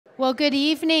Well, good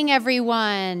evening,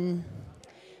 everyone.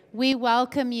 We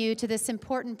welcome you to this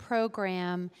important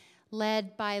program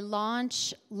led by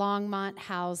Launch Longmont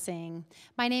Housing.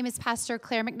 My name is Pastor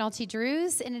Claire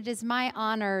McNulty-Drews, and it is my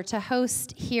honor to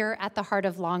host here at the Heart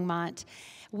of Longmont.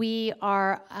 We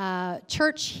are a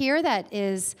church here that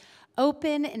is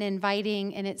open and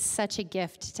inviting, and it's such a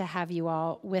gift to have you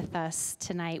all with us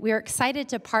tonight. We are excited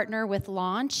to partner with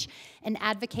Launch in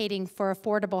advocating for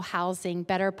affordable housing,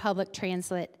 better public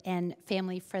transit, and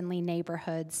family-friendly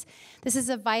neighborhoods. This is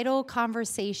a vital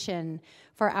conversation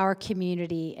for our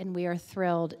community, and we are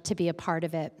thrilled to be a part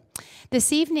of it.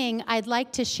 This evening, I'd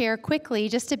like to share quickly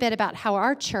just a bit about how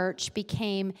our church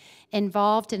became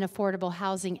involved in affordable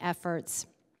housing efforts,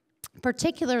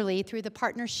 particularly through the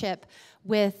partnership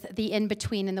with the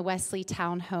In-Between and the Wesley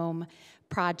Townhome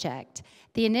Project.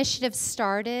 The initiative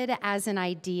started as an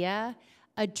idea,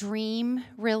 a dream,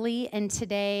 really, and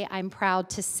today I'm proud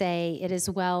to say it is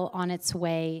well on its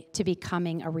way to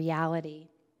becoming a reality.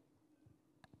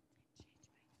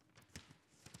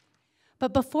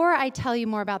 But before I tell you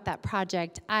more about that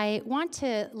project, I want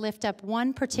to lift up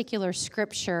one particular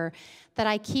scripture that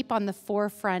I keep on the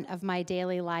forefront of my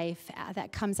daily life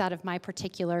that comes out of my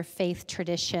particular faith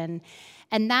tradition.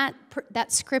 And that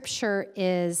scripture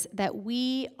is that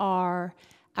we are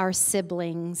our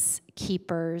siblings'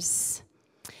 keepers.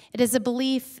 It is a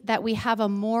belief that we have a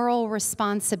moral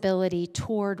responsibility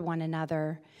toward one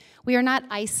another. We are not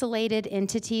isolated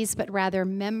entities, but rather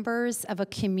members of a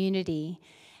community.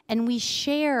 And we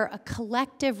share a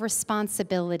collective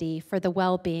responsibility for the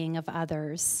well-being of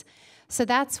others. So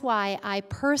that's why I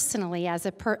personally, as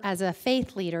a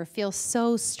faith leader, feel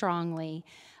so strongly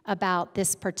about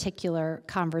this particular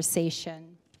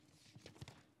conversation.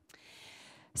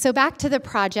 So back to the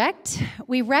project,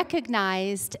 we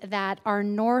recognized that our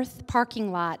north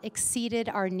parking lot exceeded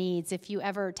our needs. If you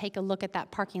ever take a look at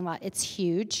that parking lot, it's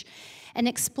huge. And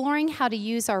exploring how to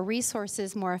use our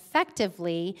resources more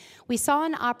effectively, we saw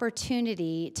an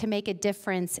opportunity to make a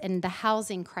difference in the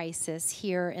housing crisis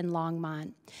here in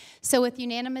Longmont. So with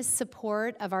unanimous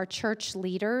support of our church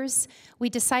leaders, we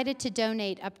decided to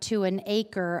donate up to an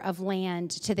acre of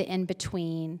land to the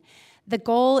In-Between. The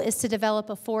goal is to develop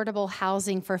affordable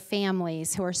housing for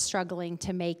families who are struggling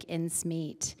to make ends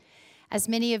meet. As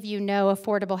many of you know,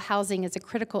 affordable housing is a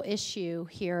critical issue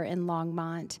here in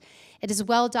Longmont. It is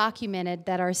well documented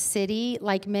that our city,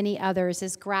 like many others,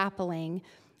 is grappling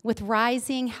with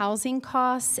rising housing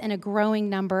costs and a growing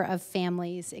number of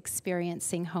families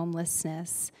experiencing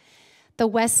homelessness. The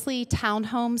Wesley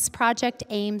Townhomes Project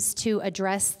aims to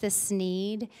address this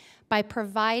need by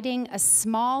providing a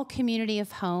small community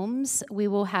of homes. We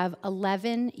will have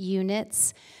 11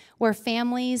 units where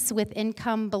families with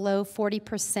income below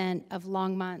 40% of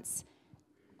Longmont's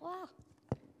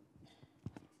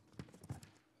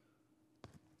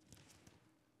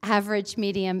average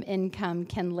medium income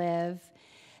can live.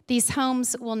 These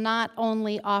homes will not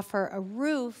only offer a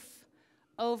roof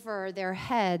over their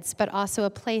heads, but also a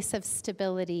place of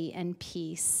stability and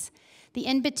peace. The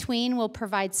In-Between will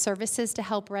provide services to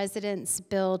help residents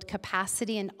build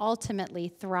capacity and ultimately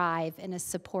thrive in a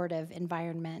supportive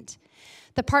environment.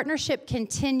 The partnership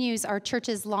continues our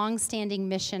church's longstanding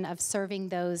mission of serving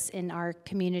those in our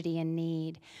community in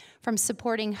need, from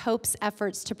supporting Hope's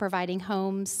efforts to providing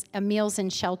homes, meals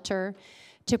and shelter,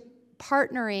 to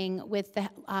partnering with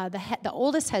the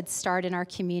oldest Head Start in our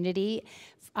community,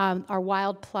 our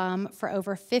Wild Plum, for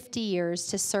over 50 years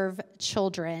to serve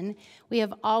children. We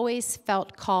have always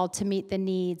felt called to meet the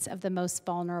needs of the most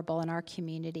vulnerable in our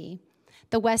community.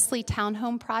 The Wesley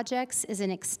Townhome Projects is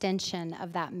an extension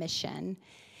of that mission.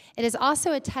 It is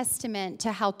also a testament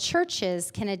to how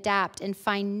churches can adapt and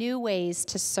find new ways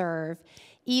to serve,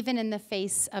 even in the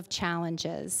face of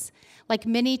challenges. Like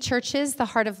many churches, the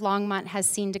Heart of Longmont has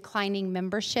seen declining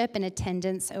membership and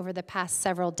attendance over the past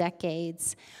several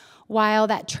decades. While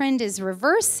that trend is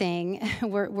reversing,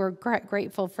 we're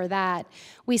grateful for that,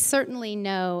 we certainly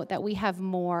know that we have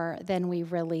more than we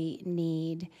really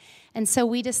need. And so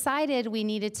we decided we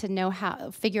needed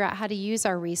to figure out how to use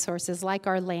our resources, like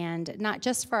our land, not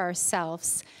just for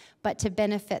ourselves, but to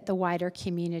benefit the wider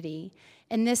community.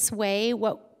 In this way,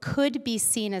 what could be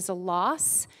seen as a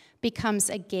loss becomes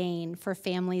a gain for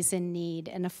families in need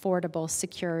and affordable,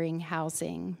 securing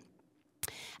housing.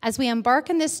 As we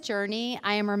embark on this journey,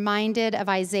 I am reminded of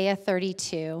Isaiah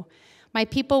 32. My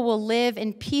people will live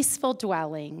in peaceful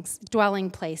dwelling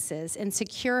places, in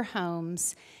secure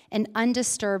homes, and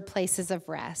undisturbed places of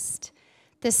rest.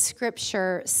 This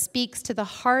scripture speaks to the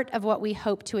heart of what we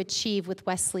hope to achieve with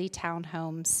Wesley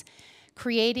Townhomes,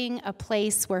 creating a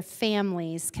place where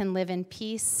families can live in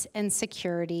peace and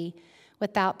security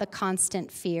without the constant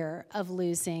fear of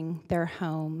losing their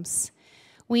homes.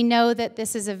 We know that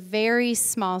this is a very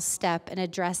small step in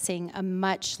addressing a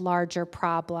much larger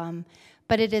problem,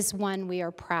 but it is one we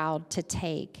are proud to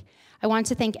take. I want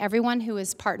to thank everyone who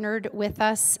has partnered with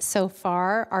us so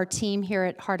far, our team here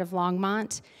at Heart of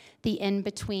Longmont, the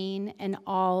In-Between, and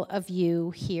all of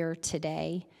you here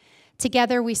today.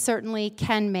 Together, we certainly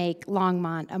can make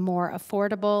Longmont a more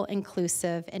affordable,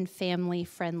 inclusive, and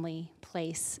family-friendly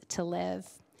place to live.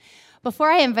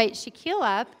 Before I invite Shaquille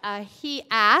up, he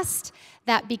asked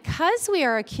that because we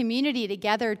are a community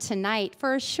together tonight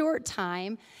for a short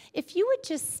time, if you would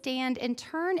just stand and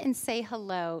turn and say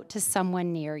hello to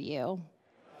someone near you.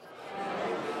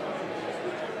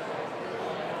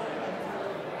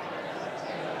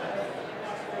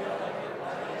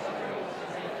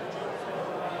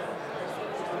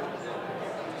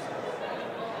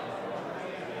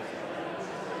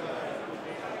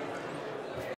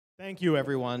 Thank you,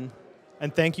 everyone,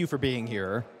 and thank you for being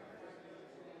here.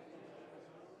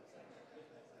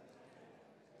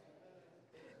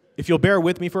 If you'll bear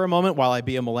with me for a moment while I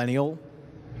be a millennial.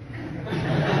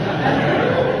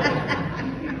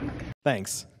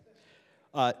 Thanks.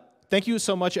 Thank you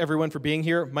so much, everyone, for being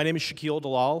here. My name is Shaquille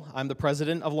Dalal. I'm the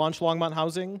president of Launch Longmont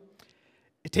Housing.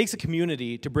 It takes a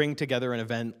community to bring together an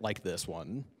event like this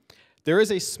one. There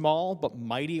is a small but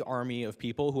mighty army of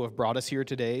people who have brought us here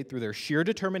today through their sheer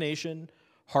determination,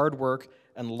 hard work,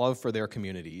 and love for their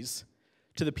communities.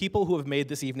 To the people who have made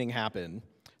this evening happen,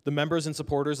 the members and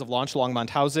supporters of Launch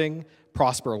Longmont Housing,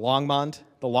 Prosper Longmont,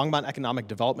 the Longmont Economic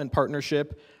Development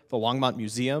Partnership, the Longmont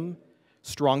Museum,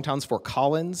 Strong Towns Fort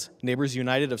Collins, Neighbors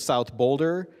United of South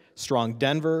Boulder, Strong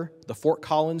Denver, the Fort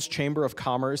Collins Chamber of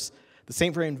Commerce, the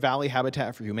St. Vrain Valley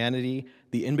Habitat for Humanity,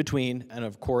 the In-Between, and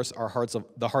of course,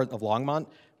 the Heart of Longmont,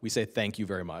 we say thank you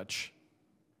very much.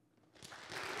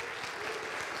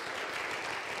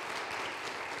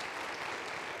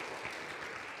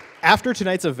 After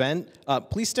tonight's event,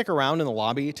 please stick around in the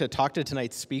lobby to talk to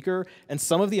tonight's speaker and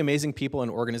some of the amazing people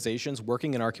and organizations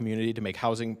working in our community to make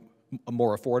housing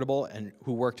more affordable and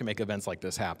who work to make events like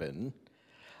this happen.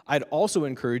 I'd also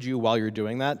encourage you, while you're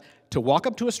doing that, to walk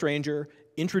up to a stranger,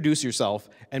 introduce yourself,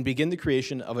 and begin the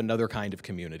creation of another kind of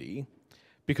community.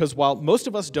 Because while most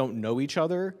of us don't know each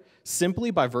other, simply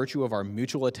by virtue of our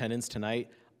mutual attendance tonight,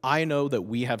 I know that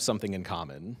we have something in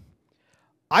common.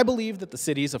 I believe that the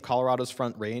cities of Colorado's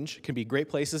Front Range can be great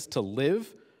places to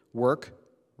live, work,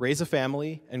 raise a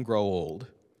family, and grow old.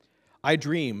 I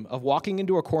dream of walking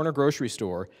into a corner grocery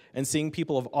store and seeing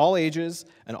people of all ages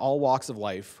and all walks of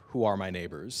life who are my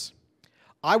neighbors.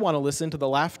 I want to listen to the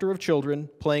laughter of children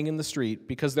playing in the street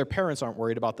because their parents aren't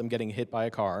worried about them getting hit by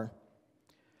a car.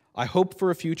 I hope for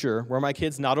a future where my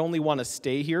kids not only want to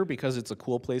stay here because it's a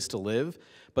cool place to live,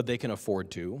 but they can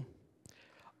afford to.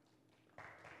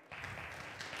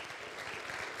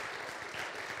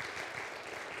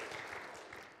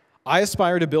 I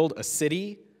aspire to build a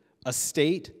city, a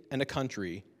state, and a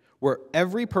country where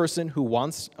every person who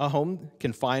wants a home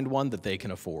can find one that they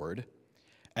can afford.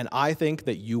 And I think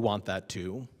that you want that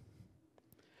too.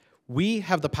 We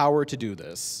have the power to do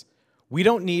this. We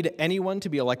don't need anyone to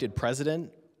be elected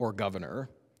president or governor.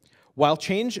 While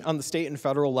change on the state and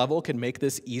federal level can make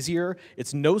this easier,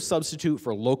 it's no substitute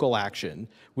for local action,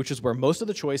 which is where most of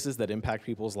the choices that impact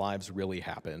people's lives really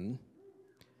happen.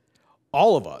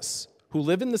 All of us who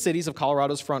live in the cities of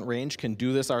Colorado's Front Range can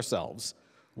do this ourselves,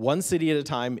 one city at a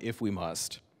time if we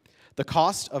must. The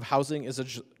cost of housing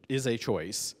is a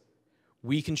choice.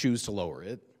 We can choose to lower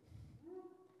it.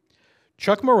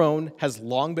 Chuck Marohn has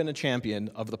long been a champion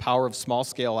of the power of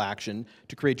small-scale action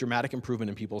to create dramatic improvement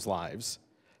in people's lives.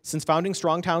 Since founding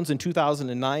Strong Towns in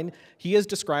 2009, he has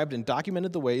described and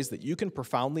documented the ways that you can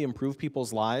profoundly improve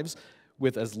people's lives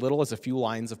with as little as a few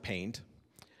lines of paint.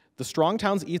 The Strong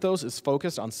Towns ethos is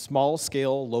focused on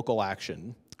small-scale local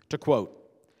action. To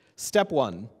quote, "Step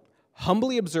 1,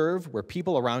 humbly observe where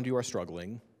people around you are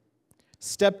struggling.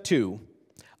 Step 2,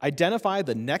 identify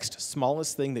the next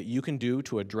smallest thing that you can do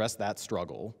to address that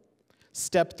struggle.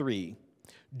 Step 3,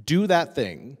 do that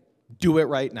thing. Do it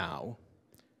right now.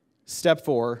 Step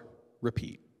 4,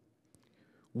 repeat."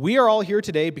 We are all here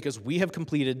today because we have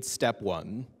completed step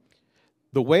 1.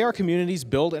 The way our communities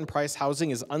build and price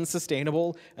housing is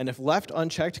unsustainable, and if left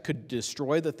unchecked, could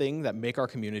destroy the thing that make our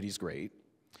communities great.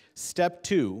 Step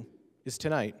 2 is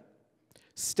tonight.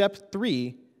 Step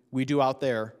 3, we do out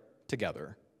there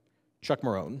together. Chuck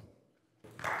Marohn.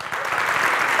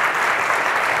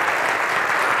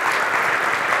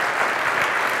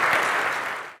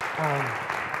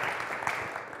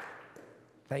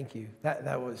 Thank you.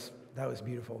 That was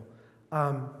beautiful.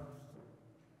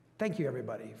 thank you,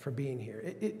 everybody, for being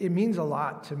here. It means a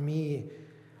lot to me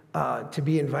to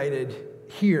be invited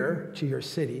here to your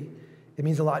city. It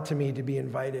means a lot to me to be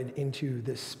invited into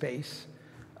this space.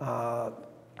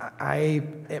 I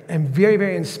am very,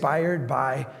 very inspired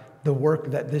by the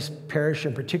work that this parish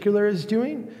in particular is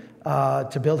doing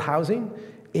to build housing.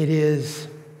 It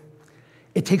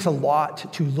takes a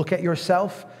lot to look at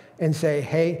yourself and say,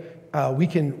 hey, we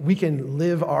can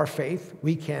live our faith.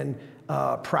 We can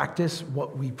practice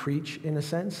what we preach, in a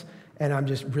sense. And I'm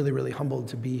just really, really humbled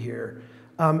to be here.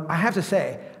 I have to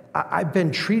say, I've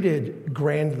been treated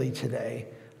grandly today.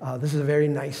 This is a very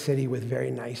nice city with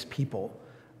very nice people.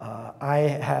 I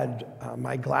had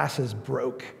my glasses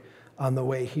broke on the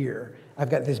way here. I've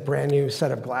got this brand new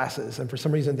set of glasses, and for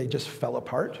some reason they just fell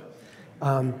apart.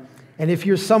 And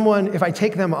if I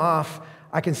take them off,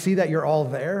 I can see that you're all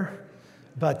there,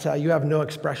 but you have no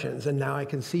expressions, and now I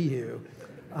can see you.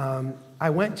 I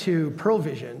went to Pearl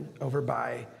Vision over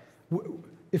by,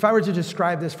 if I were to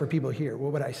describe this for people here,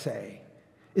 what would I say?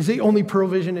 Is the only Pearl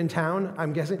Vision in town,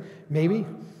 I'm guessing? Maybe?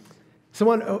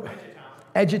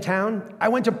 Edge of town. I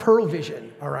went to Pearl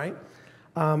Vision, all right?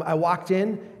 I walked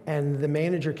in, and the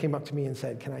manager came up to me and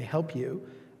said, can I help you?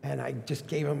 And I just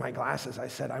gave him my glasses. I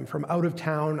said, I'm from out of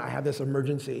town. I have this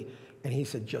emergency. And he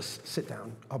said, just sit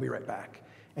down. I'll be right back.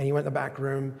 And he went in the back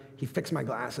room. He fixed my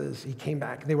glasses. He came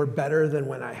back. They were better than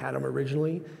when I had them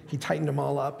originally. He tightened them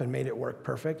all up and made it work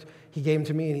perfect. He gave them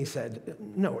to me, and he said,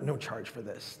 no charge for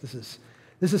this.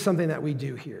 This is something that we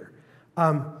do here.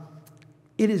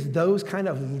 It is those kind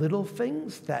of little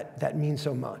things that mean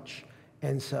so much.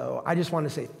 And so I just want to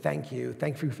say thank you.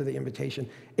 Thank you for the invitation.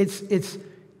 It's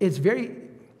very,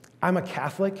 I'm a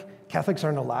Catholic. Catholics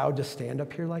aren't allowed to stand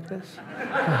up here like this.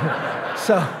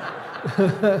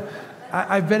 So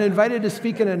I've been invited to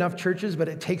speak in enough churches, but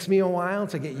it takes me a while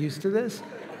to get used to this.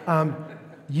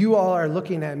 You all are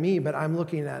looking at me, but I'm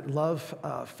looking at love,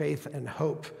 faith, and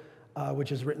hope,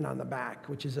 which is written on the back,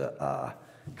 which is a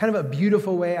kind of a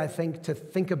beautiful way, I think, to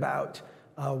think about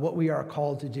what we are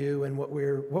called to do and what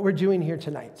we're doing here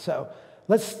tonight. So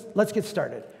let's get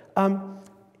started.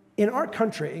 In our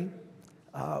country,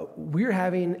 we're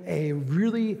having a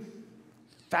really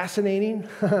fascinating,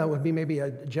 would be maybe a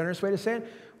generous way to say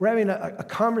it, we're having a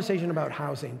conversation about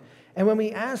housing. And when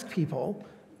we ask people,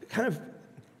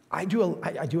 I do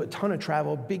a ton of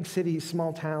travel, big cities,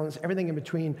 small towns, everything in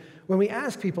between. When we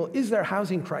ask people, is there a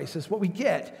housing crisis? What we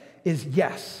get is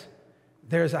yes,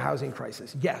 there's a housing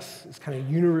crisis. Yes, it's kind of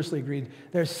universally agreed.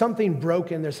 There's something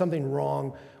broken, there's something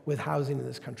wrong with housing in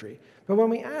this country. But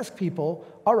when we ask people,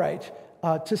 all right,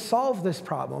 to solve this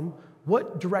problem,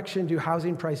 what direction do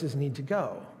housing prices need to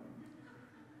go?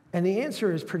 And the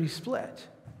answer is pretty split.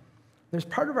 There's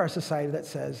part of our society that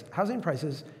says housing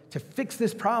prices, to fix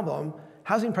this problem,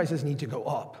 housing prices need to go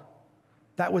up.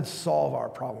 That would solve our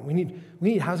problem. We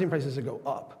need housing prices to go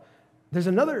up. There's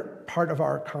another part of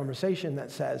our conversation that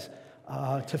says,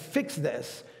 to fix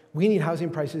this, we need housing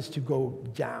prices to go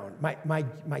down.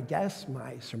 My guess,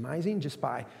 my surmising, just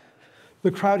by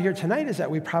the crowd here tonight, is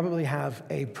that we probably have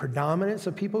a predominance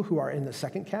of people who are in the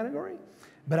second category.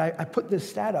 But I put this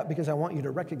stat up because I want you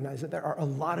to recognize that there are a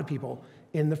lot of people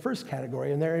in the first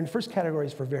category, and they're in first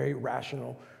categories for very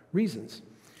rational reasons.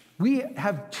 We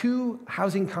have two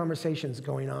housing conversations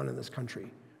going on in this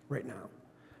country right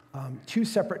now. Two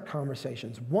separate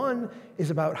conversations. One is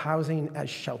about housing as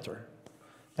shelter.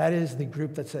 That is the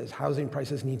group that says housing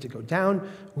prices need to go down.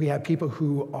 We have people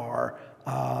who are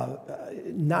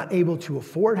not able to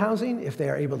afford housing. If they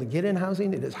are able to get in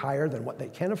housing, it is higher than what they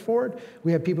can afford.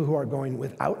 We have people who are going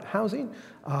without housing.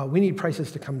 We need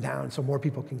prices to come down so more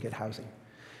people can get housing.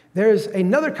 There's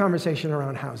another conversation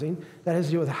around housing that has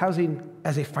to do with housing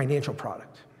as a financial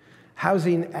product,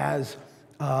 housing as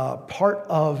part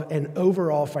of an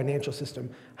overall financial system,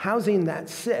 housing that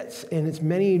sits in its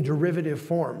many derivative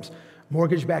forms,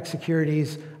 mortgage-backed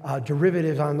securities,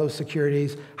 derivatives on those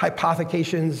securities,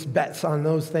 hypothecations, bets on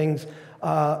those things,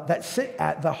 that sit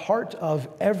at the heart of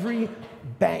every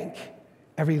bank,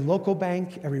 every local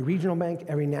bank, every regional bank,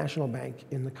 every national bank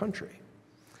in the country.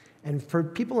 And for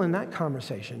people in that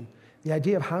conversation, the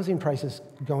idea of housing prices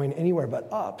going anywhere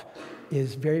but up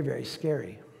is very, very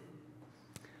scary.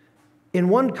 In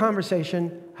one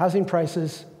conversation, housing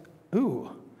prices,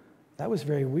 that was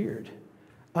very weird.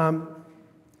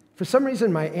 For some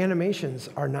reason, my animations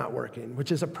are not working,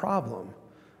 which is a problem.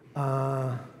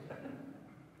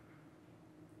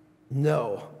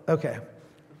 No. Okay.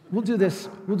 We'll do this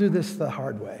the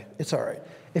hard way. It's all right.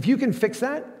 If you can fix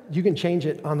that, you can change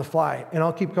it on the fly, and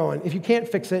I'll keep going. If you can't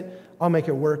fix it, I'll make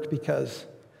it work because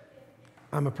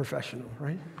I'm a professional,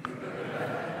 right?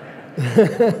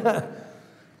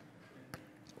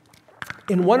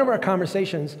 In one of our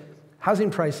conversations, housing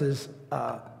prices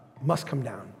must come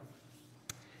down.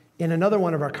 In another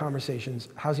one of our conversations,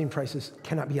 housing prices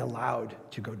cannot be allowed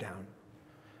to go down.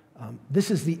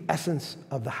 This is the essence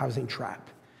of the housing trap.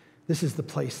 This is the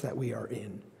place that we are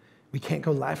in. We can't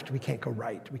go left, we can't go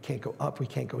right, we can't go up, we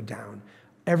can't go down.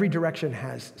 Every direction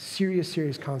has serious,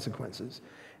 serious consequences.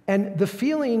 And the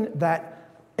feeling that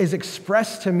is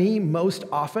expressed to me most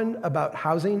often about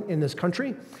housing in this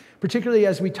country, particularly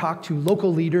as we talk to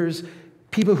local leaders,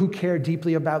 people who care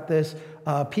deeply about this,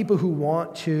 people who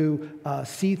want to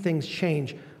see things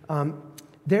change,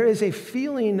 there is a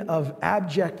feeling of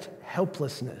abject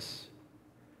helplessness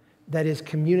that is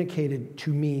communicated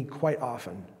to me quite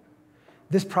often.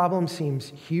 This problem seems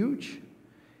huge.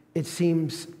 It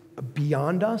seems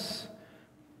beyond us.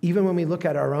 Even when we look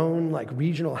at our own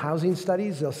regional housing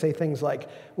studies, they'll say things like,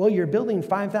 well, you're building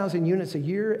 5,000 units a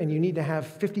year and you need to have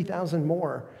 50,000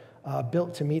 more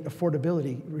built to meet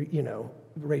affordability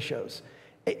ratios.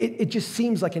 It just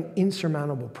seems like an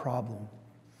insurmountable problem.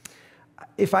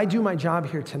 If I do my job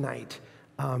here tonight,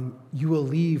 you will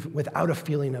leave without a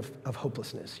feeling of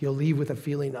hopelessness. You'll leave with a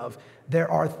feeling of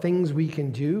there are things we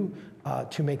can do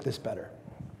to make this better.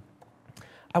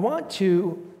 I want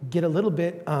to get a little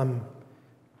bit,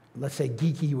 let's say,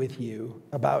 geeky with you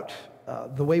about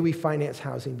the way we finance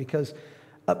housing, because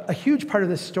a huge part of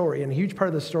this story, and a huge part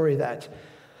of the story that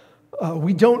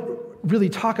we don't really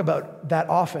talk about that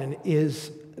often,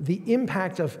 is the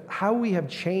impact of how we have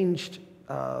changed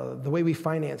the way we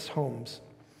finance homes.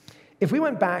 If we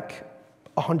went back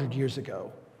 100 years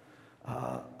ago,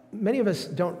 many of us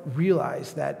don't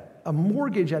realize that a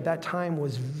mortgage at that time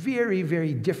was very,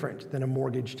 very different than a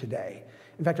mortgage today.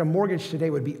 In fact, a mortgage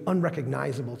today would be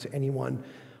unrecognizable to anyone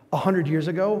 100 years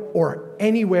ago or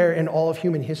anywhere in all of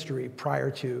human history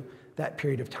prior to that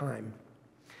period of time.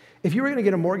 If you were going to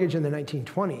get a mortgage in the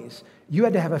 1920s, you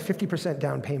had to have a 50%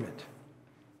 down payment.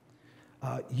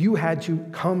 You had to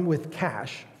come with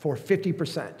cash for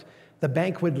 50%. The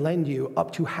bank would lend you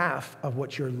up to half of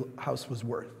what your house was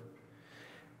worth.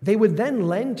 They would then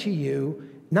lend to you,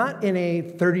 not in a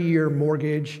 30-year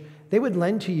mortgage, they would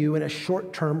lend to you in a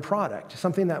short-term product,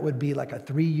 something that would be like a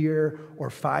 3-year or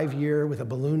 5-year with a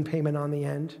balloon payment on the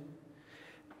end.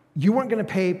 You weren't going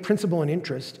to pay principal and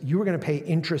interest, you were going to pay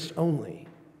interest only.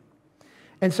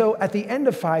 And so at the end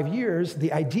of 5 years,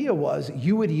 the idea was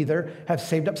you would either have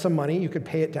saved up some money, you could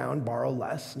pay it down, borrow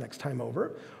less next time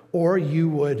over, or you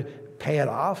would pay it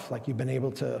off, like you've been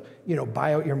able to,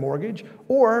 buy out your mortgage,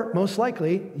 or most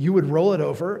likely you would roll it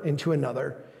over into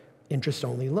another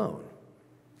interest-only loan.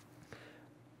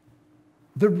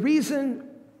 The reason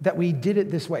that we did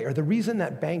it this way, or the reason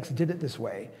that banks did it this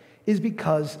way, is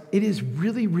because it is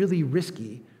really, really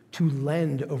risky to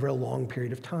lend over a long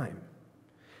period of time.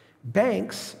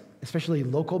 Banks, especially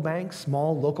local banks,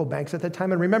 small local banks at that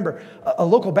time, and remember, a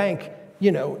local bank,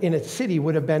 in a city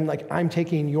would have been like, I'm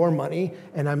taking your money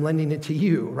and I'm lending it to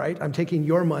you, right? I'm taking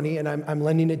your money and I'm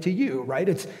lending it to you, right?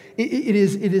 It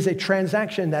is a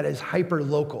transaction that is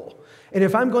hyper-local. And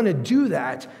if I'm going to do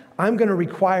that, I'm going to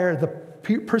require the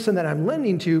person that I'm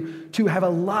lending to have a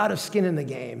lot of skin in the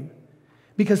game.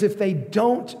 Because if they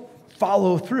don't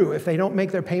follow through, if they don't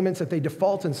make their payments, if they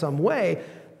default in some way,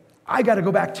 I got to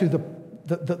go back to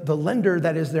the lender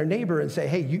that is their neighbor and say,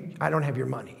 hey, I don't have your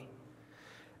money.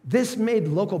 This made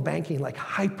local banking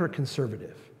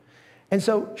hyper-conservative. And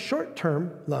so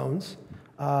short-term loans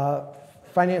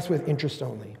financed with interest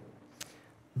only.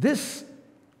 This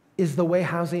is the way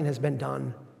housing has been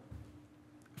done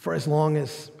for as long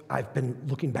as I've been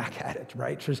looking back at it,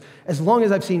 right? For as long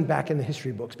as I've seen back in the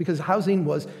history books, because housing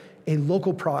was a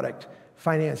local product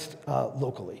financed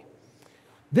locally.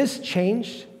 This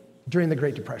changed during the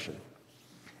Great Depression.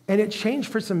 And it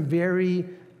changed for some very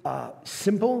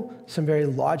simple, some very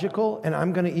logical, and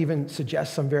I'm going to even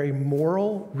suggest some very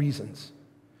moral reasons.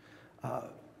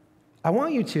 I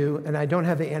want you to, and I don't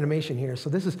have the animation here,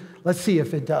 so let's see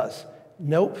if it does.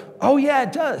 Nope. Oh yeah,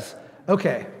 it does.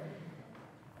 Okay.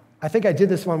 I think I did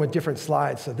this one with different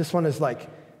slides, so this one is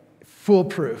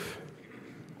foolproof.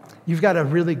 You've got a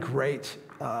really great,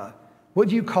 what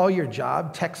do you call your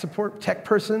job? Tech support, tech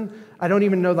person? I don't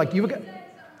even know, you've got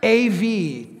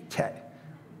AV tech.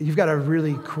 You've got a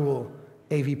really cool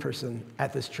AV person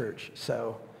at this church.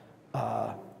 So,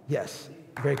 yes,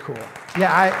 very cool.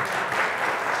 Yeah,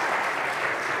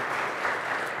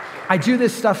 I do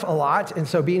this stuff a lot, and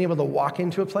so being able to walk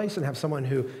into a place and have someone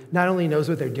who not only knows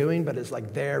what they're doing, but is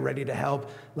there, ready to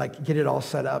help, get it all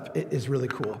set up, it is really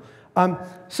cool.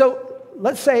 So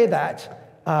let's say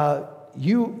that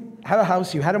you had a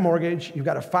house, you had a mortgage, you've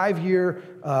got a 5-year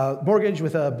mortgage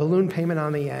with a balloon payment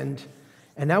on the end,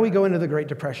 And now we go into the Great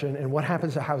Depression, and what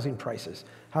happens to housing prices?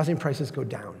 Housing prices go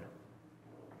down.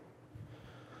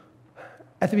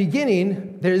 At the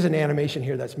beginning, there is an animation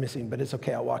here that's missing, but it's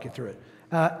okay, I'll walk you through it.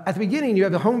 At the beginning, you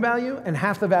have the home value, and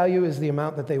half the value is the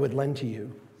amount that they would lend to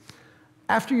you.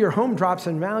 After your home drops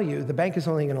in value, the bank is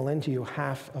only going to lend to you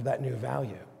half of that new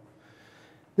value.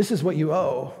 This is what you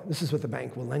owe. This is what the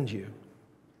bank will lend you.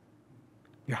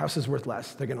 Your house is worth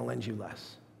less. They're going to lend you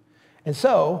less. And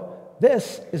so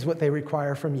this is what they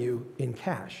require from you in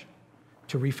cash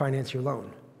to refinance your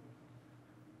loan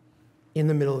in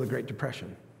the middle of the Great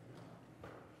Depression,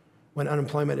 when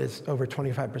unemployment is over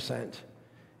 25%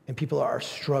 and people are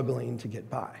struggling to get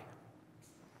by.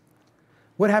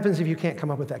 What happens if you can't come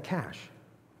up with that cash?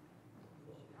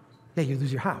 Yeah, you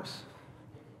lose your house,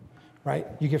 right?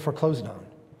 You get foreclosed on.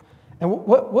 And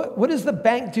what does the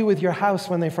bank do with your house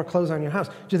when they foreclose on your house?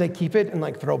 Do they keep it and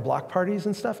like throw block parties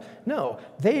and stuff? No,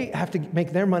 they have to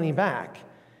make their money back.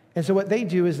 And so what they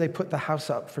do is they put the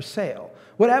house up for sale.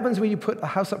 What happens when you put a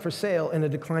house up for sale in a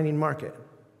declining market?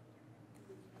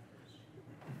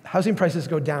 Housing prices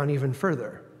go down even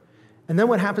further. And then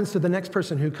what happens to the next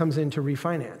person who comes in to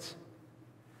refinance?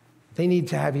 They need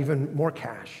to have even more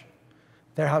cash.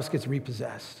 Their house gets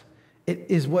repossessed. It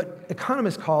is what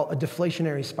economists call a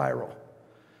deflationary spiral.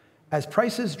 As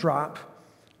prices drop,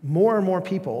 more and more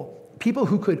people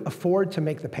who could afford to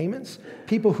make the payments,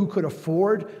 people who could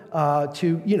afford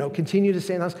to continue to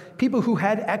stay in the house, people who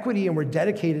had equity and were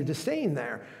dedicated to staying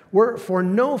there, were, for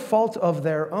no fault of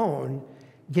their own,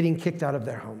 getting kicked out of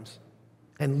their homes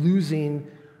and losing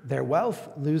their wealth,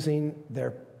 losing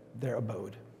their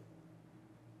abode.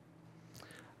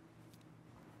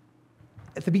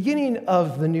 At the beginning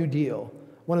of the New Deal,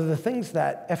 one of the things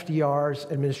that FDR's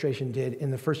administration did in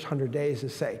the first 100 days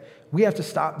is say, we have to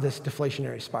stop this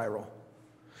deflationary spiral.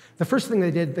 The first thing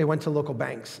they did, they went to local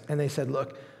banks and they said,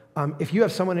 look, if you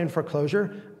have someone in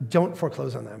foreclosure, don't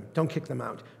foreclose on them. Don't kick them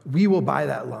out. We will buy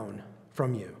that loan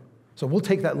from you. So we'll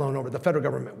take that loan over. The federal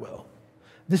government will.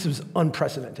 This is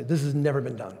unprecedented. This has never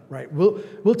been done, right?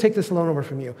 We'll take this loan over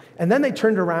from you. And then they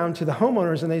turned around to the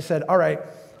homeowners and they said, all right,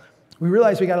 we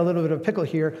realize we got a little bit of a pickle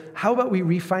here. How about we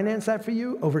refinance that for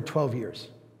you over 12 years?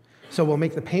 So we'll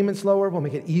make the payments lower. We'll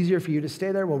make it easier for you to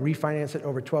stay there. We'll refinance it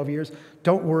over 12 years.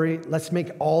 Don't worry. Let's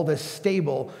make all this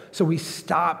stable so we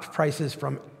stop prices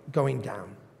from going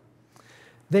down.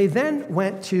 They then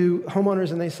went to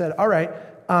homeowners and they said, all right,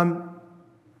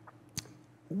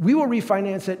 we will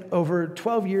refinance it over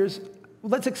 12 years.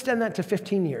 Let's extend that to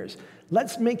 15 years.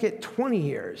 Let's make it 20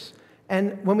 years.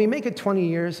 And when we make it 20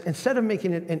 years, instead of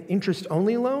making it an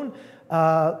interest-only loan,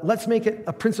 let's make it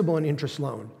a principal and interest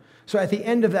loan. So at the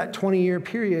end of that 20-year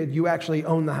period, you actually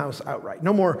own the house outright.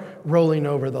 No more rolling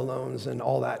over the loans and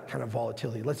all that kind of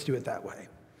volatility. Let's do it that way.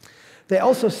 They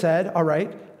also said, all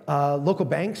right, local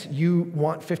banks, you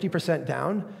want 50%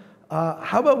 down.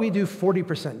 How about we do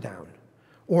 40% down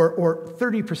or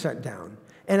 30% down?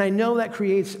 And I know that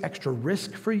creates extra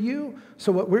risk for you.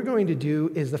 So what we're going to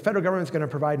do is the federal government's going to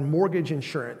provide mortgage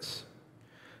insurance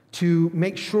to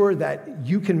make sure that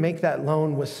you can make that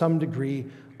loan with some degree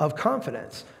of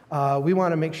confidence. We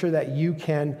want to make sure that you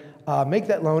can make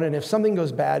that loan, and if something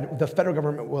goes bad, the federal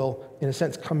government will, in a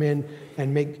sense, come in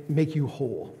and make you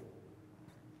whole.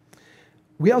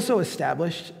 We also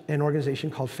established an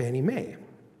organization called Fannie Mae.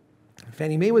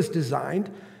 Fannie Mae was designed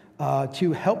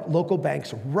to help local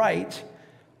banks write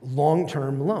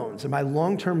long-term loans. And by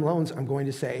long-term loans, I'm going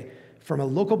to say, from a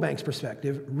local bank's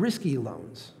perspective, risky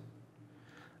loans.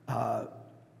 I'll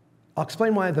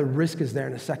explain why the risk is there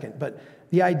in a second, but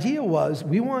the idea was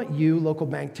we want you, local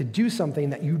bank, to do something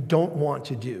that you don't want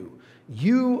to do.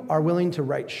 You are willing to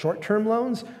write short-term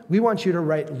loans. We want you to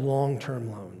write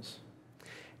long-term loans.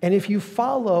 And if you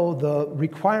follow the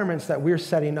requirements that we're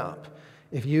setting up,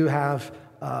 if you have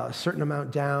a certain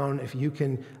amount down, if you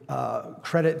can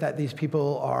credit that these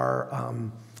people are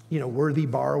worthy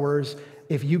borrowers,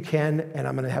 if you can, and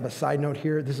I'm going to have a side note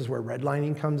here, this is where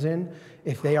redlining comes in,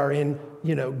 if they are in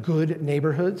good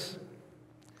neighborhoods,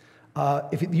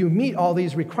 if you meet all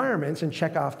these requirements and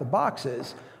check off the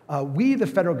boxes, we, the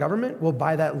federal government, will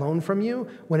buy that loan from you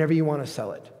whenever you want to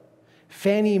sell it.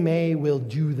 Fannie Mae will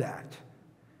do that.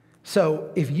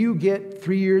 So if you get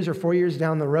 3 years or 4 years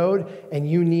down the road and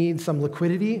you need some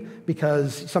liquidity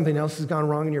because something else has gone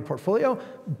wrong in your portfolio,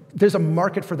 there's a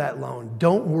market for that loan.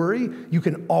 Don't worry, you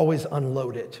can always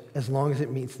unload it as long as it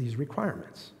meets these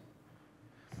requirements.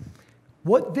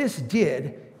 What this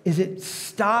did is it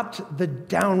stopped the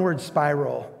downward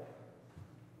spiral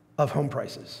of home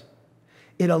prices.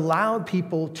 It allowed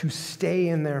people to stay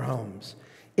in their homes.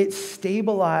 It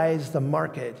stabilized the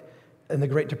market in the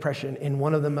Great Depression in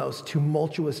one of the most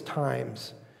tumultuous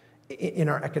times in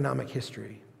our economic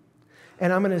history.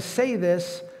 And I'm going to say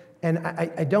this, and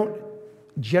I don't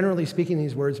generally speak in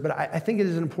these words, but I think it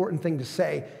is an important thing to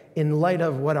say in light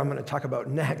of what I'm going to talk about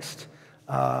next.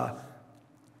 I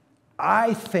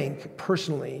think,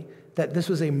 personally, that this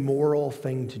was a moral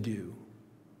thing to do.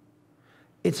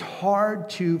 It's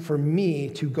hard for me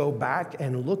to go back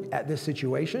and look at this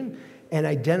situation and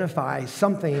identify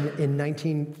something in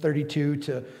 1932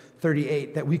 to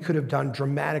 38 that we could have done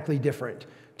dramatically different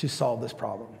to solve this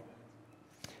problem.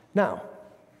 Now,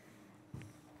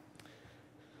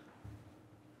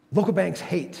 local banks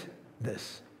hate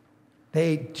this.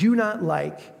 They do not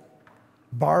like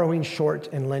borrowing short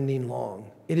and lending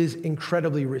long. It is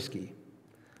incredibly risky.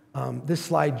 This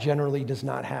slide generally does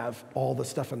not have all the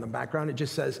stuff in the background. It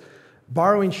just says,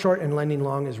 borrowing short and lending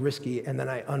long is risky, and then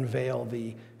I unveil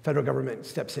the federal government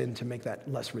steps in to make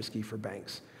that less risky for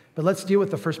banks. But let's deal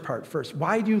with the first part first.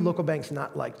 Why do local banks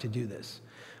not like to do this?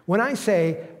 When I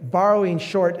say borrowing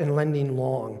short and lending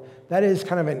long, that is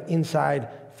kind of an inside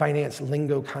finance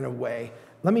lingo kind of way.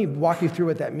 Let me walk you through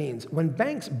what that means. When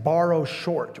banks borrow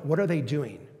short, what are they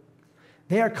doing?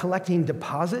 They are collecting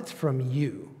deposits from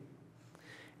you.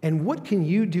 And what can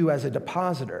you do as a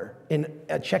depositor in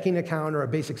a checking account or a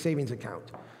basic savings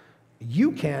account?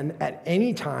 You can, at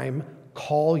any time,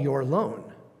 call your loan.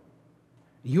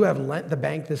 You have lent the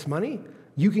bank this money.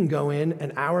 You can go in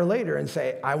an hour later and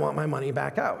say, I want my money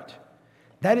back out.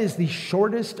 That is the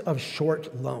shortest of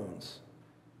short loans.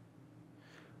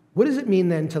 What does it mean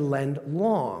then to lend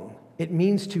long? It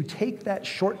means to take that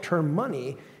short-term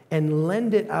money and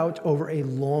lend it out over a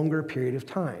longer period of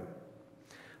time.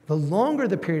 The longer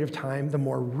the period of time, the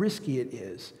more risky it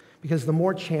is, because the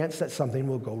more chance that something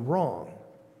will go wrong.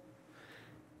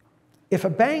 If a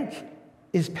bank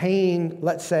is paying,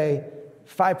 let's say,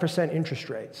 5% interest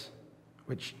rates,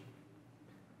 which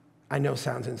I know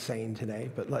sounds insane today,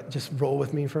 but just roll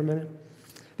with me for a minute.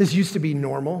 This used to be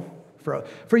normal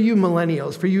for you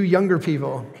millennials, for you younger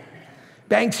people.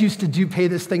 Banks used to pay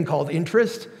this thing called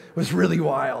interest. It was really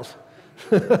wild.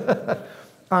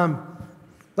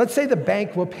 Let's say the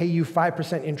bank will pay you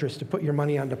 5% interest to put your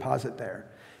money on deposit there.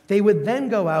 They would then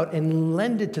go out and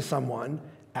lend it to someone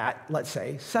at, let's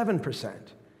say, 7%.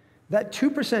 That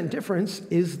 2% difference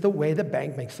is the way the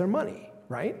bank makes their money,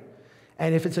 right?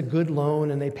 And if it's a good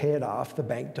loan and they pay it off, the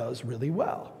bank does really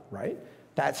well, right?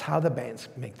 That's how the banks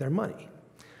make their money.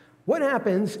 What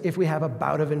happens if we have a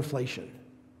bout of inflation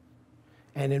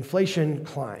and inflation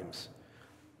climbs?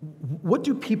 What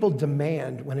do people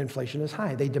demand when inflation is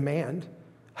high? They demand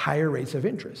higher rates of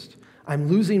interest. I'm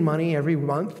losing money every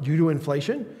month due to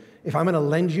inflation. If I'm going to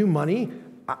lend you money,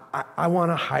 I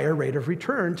want a higher rate of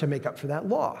return to make up for that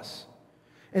loss.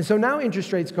 And so now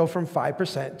interest rates go from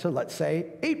 5% to, let's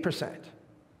say, 8%.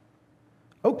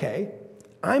 Okay,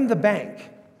 I'm the bank.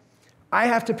 I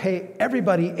have to pay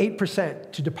everybody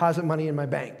 8% to deposit money in my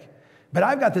bank. But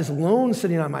I've got this loan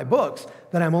sitting on my books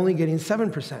that I'm only getting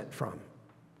 7% from.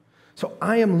 So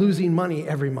I am losing money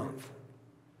every month.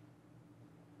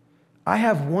 I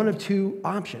have one of two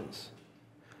options.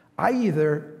 I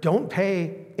either don't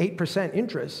pay 8%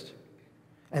 interest,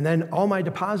 and then all my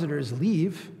depositors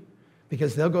leave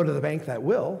because they'll go to the bank that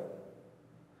will,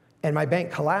 and my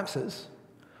bank collapses,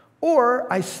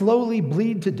 or I slowly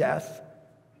bleed to death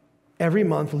every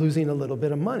month losing a little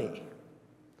bit of money.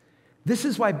 This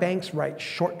is why banks write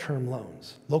short-term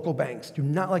loans. Local banks do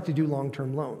not like to do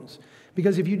long-term loans,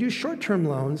 because if you do short-term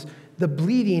loans, the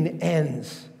bleeding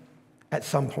ends at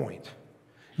some point.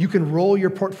 You can roll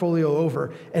your portfolio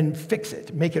over and fix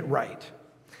it, make it right.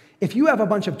 If you have a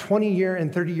bunch of 20-year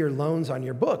and 30-year loans on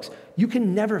your books, you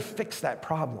can never fix that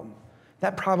problem.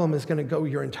 That problem is going to go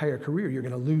your entire career. You're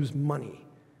going to lose money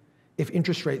if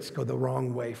interest rates go the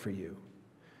wrong way for you.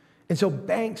 And so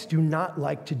banks do not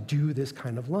like to do this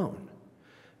kind of loan.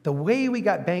 The way we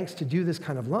got banks to do this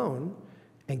kind of loan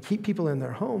and keep people in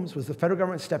their homes was the federal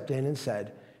government stepped in and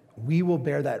said, we will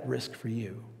bear that risk for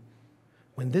you.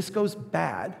 When this goes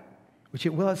bad, which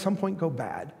it will at some point go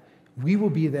bad, we will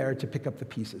be there to pick up the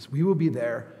pieces. We will be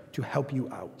there to help you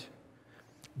out.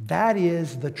 That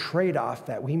is the trade-off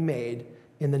that we made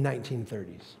in the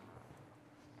 1930s.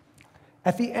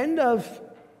 At the end of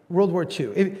World War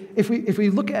II, if we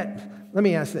look at, let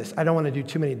me ask this. I don't want to do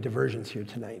too many diversions here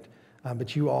tonight,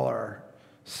 but you all are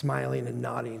smiling and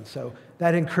nodding, so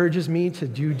that encourages me to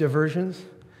do diversions.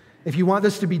 If you want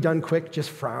this to be done quick, just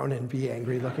frown and be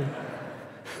angry looking.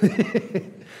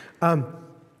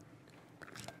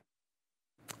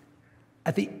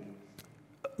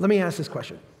 Let me ask this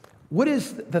question. What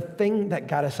is the thing that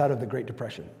got us out of the Great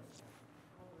Depression?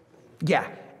 Yeah,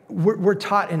 we're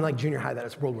taught in like junior high that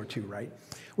it's World War II, right?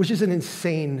 Which is an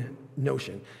insane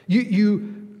notion.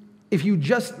 If you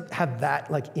just have that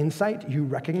like insight, you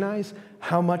recognize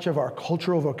how much of our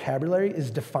cultural vocabulary is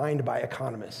defined by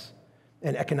economists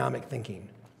and economic thinking.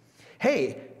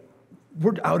 Hey,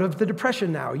 we're out of the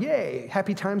Depression now. Yay,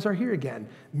 happy times are here again.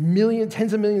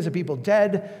 Tens of millions of people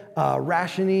dead,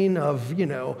 rationing of,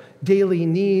 daily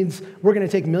needs. We're going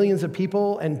to take millions of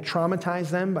people and traumatize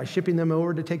them by shipping them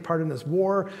over to take part in this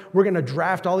war. We're going to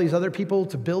draft all these other people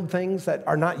to build things that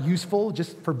are not useful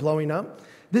just for blowing up.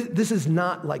 This is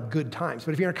not like good times.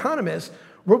 But if you're an economist,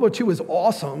 World War II was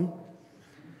awesome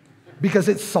because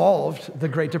it solved the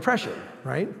Great Depression,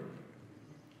 right?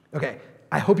 Okay,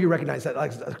 I hope you recognize that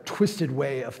like a twisted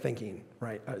way of thinking,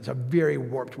 right? It's a very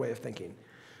warped way of thinking.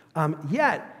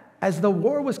 Yet, as the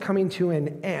war was coming to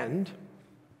an end,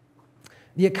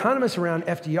 the economists around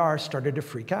FDR started to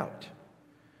freak out.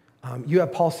 You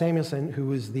have Paul Samuelson, who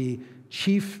was the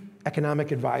chief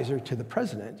economic advisor to the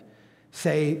president,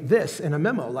 say this in a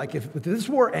memo, like if this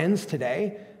war ends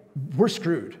today, we're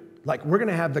screwed. Like we're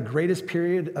gonna have the greatest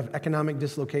period of economic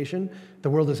dislocation the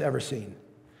world has ever seen.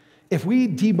 If we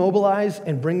demobilize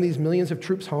and bring these millions of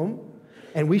troops home,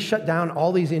 and we shut down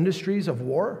all these industries of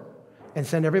war and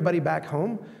send everybody back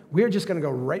home, we are just gonna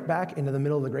go right back into the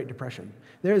middle of the Great Depression.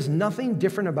 There is nothing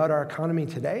different about our economy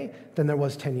today than there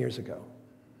was 10 years ago.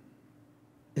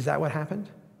 Is that what happened?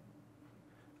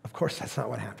 Of course, that's not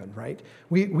what happened, right?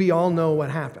 We all know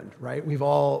what happened, right?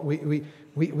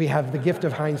 We have the gift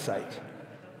of hindsight.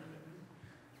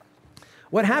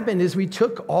 What happened is we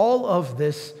took all of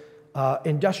this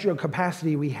industrial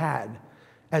capacity we had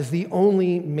as the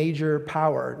only major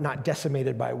power not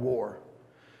decimated by war.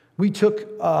 We took,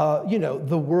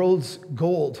 the world's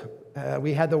gold.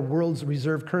 We had the world's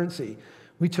reserve currency.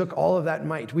 We took all of that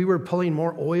might. We were pulling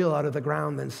more oil out of the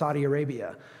ground than Saudi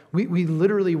Arabia. We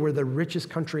literally were the richest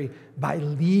country by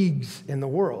leagues in the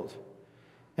world.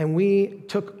 And we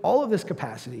took all of this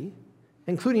capacity,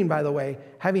 including, by the way,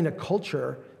 having a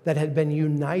culture that had been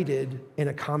united in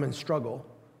a common struggle.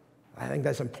 I think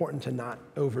that's important to not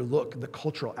overlook the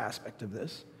cultural aspect of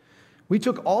this. We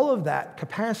took all of that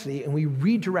capacity and we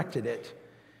redirected it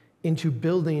into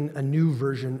building a new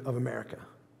version of America.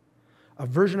 A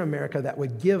version of America that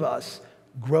would give us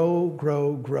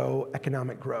grow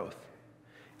economic growth.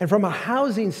 And from a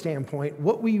housing standpoint,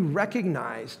 what we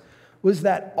recognized was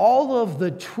that all of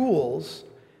the tools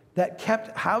that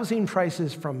kept housing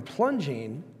prices from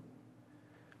plunging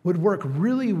would work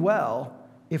really well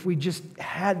if we just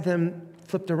had them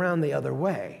flipped around the other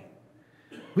way.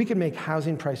 We could make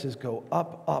housing prices go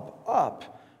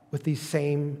up with these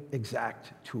same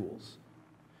exact tools.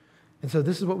 And so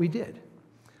this is what we did.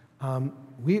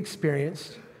 We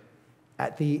experienced,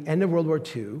 at the end of World War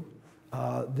II,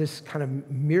 this kind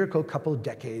of miracle couple of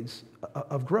decades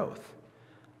of growth.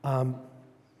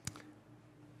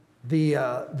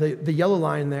 The yellow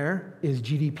line there is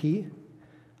GDP.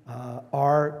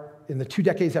 In the 2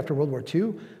 decades after World War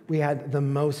II, we had the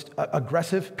most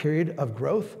aggressive period of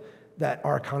growth that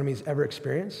our economy's ever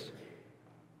experienced.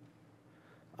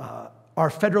 Our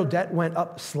federal debt went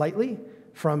up slightly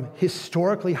from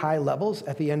historically high levels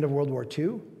at the end of World War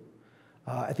II.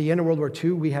 At the end of World War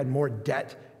II, we had more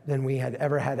debt than we had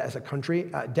ever had as a country,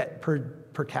 debt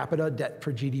per capita, debt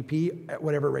per GDP, at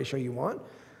whatever ratio you want.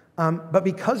 But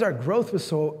because our growth was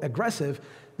so aggressive,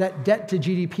 that debt to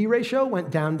GDP ratio went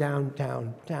down.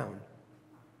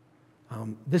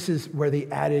 This is where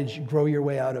the adage, grow your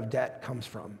way out of debt, comes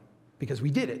from, because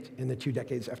we did it in the 2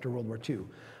 decades after World War II.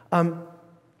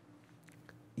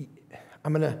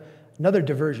 Another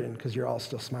diversion, because you're all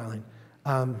still smiling.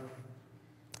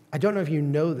 I don't know if you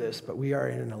know this, but we are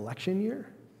in an election year.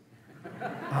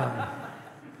 I'm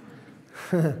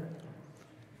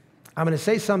going to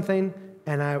say something,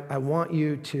 and I want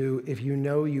you to, if you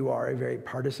know you are a very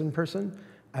partisan person,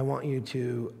 I want you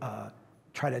to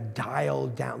try to dial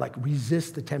down, like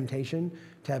resist the temptation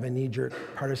to have a knee-jerk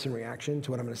partisan reaction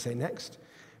to what I'm going to say next,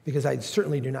 because I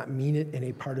certainly do not mean it in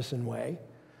a partisan way.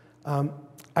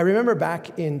 I remember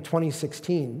back in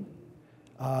 2016,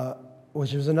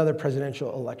 which was another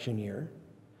presidential election year,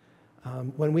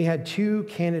 when we had 2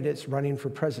 candidates running for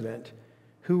president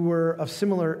who were of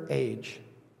similar age.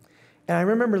 And I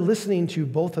remember listening to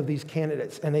both of these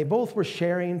candidates, and they both were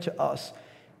sharing to us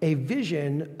a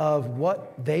vision of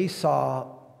what they saw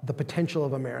the potential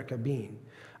of America being.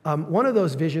 One of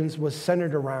those visions was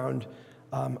centered around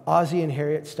Ozzie and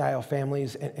Harriet-style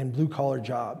families and blue-collar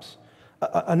jobs.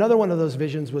 Another one of those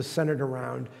visions was centered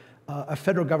around a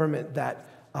federal government that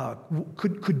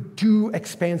could do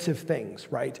expansive things,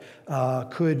 right?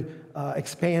 Could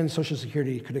expand Social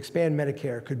Security, could expand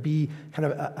Medicare, could be kind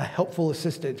of a helpful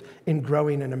assistant in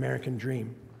growing an American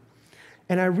dream.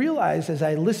 And I realized as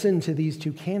I listened to these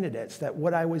two candidates that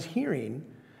what I was hearing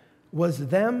was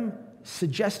them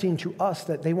suggesting to us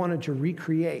that they wanted to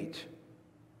recreate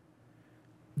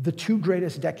the two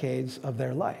greatest decades of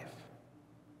their life,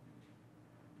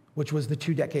 which was the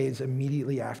 2 decades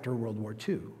immediately after World War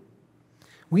II.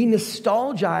 We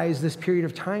nostalgize this period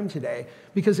of time today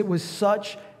because it was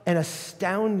such an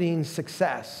astounding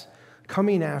success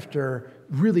coming after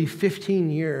really 15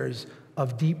 years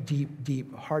of deep, deep,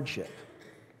 deep hardship.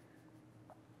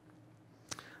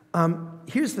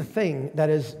 Here's the thing that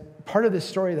is part of this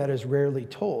story that is rarely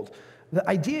told. The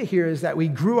idea here is that we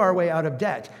grew our way out of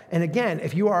debt. And again,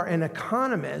 if you are an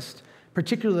economist,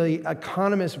 particularly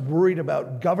economists worried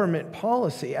about government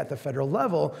policy at the federal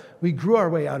level, we grew our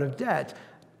way out of debt.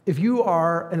 If you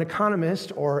are an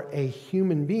economist or a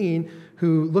human being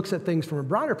who looks at things from a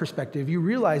broader perspective, you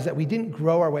realize that we didn't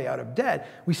grow our way out of debt.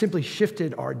 We simply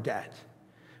shifted our debt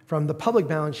from the public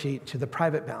balance sheet to the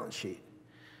private balance sheet.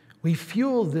 We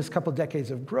fueled this couple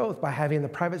decades of growth by having the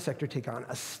private sector take on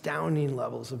astounding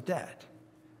levels of debt.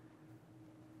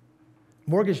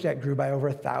 Mortgage debt grew by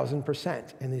over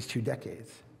 1,000% in these 2 decades.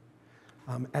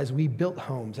 As we built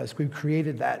homes, as we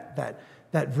created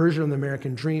that version of the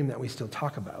American dream that we still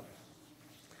talk about.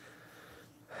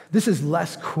 This is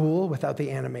less cool without the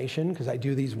animation because I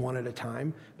do these one at a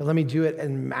time, but let me do it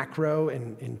in macro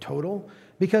and in total.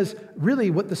 Because really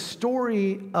what the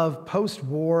story of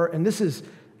post-war, and this is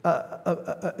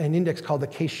an index called the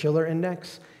Case-Shiller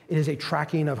Index. It is a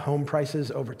tracking of home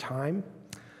prices over time.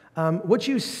 What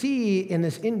you see in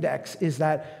this index is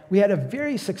that we had a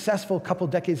very successful couple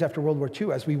decades after World War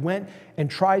II as we went and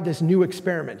tried this new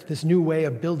experiment, this new way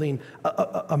of building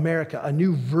America, a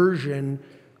new version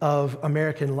of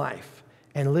American life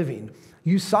and living.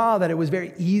 You saw that it was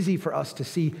very easy for us to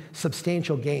see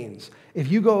substantial gains.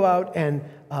 If you go out and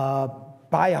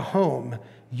buy a home,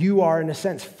 you are, in a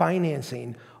sense,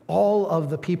 financing all of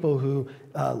the people who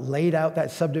laid out that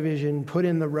subdivision, put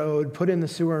in the road, put in the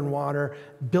sewer and water,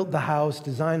 built the house,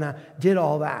 designed that, did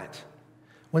all that.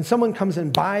 When someone comes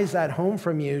and buys that home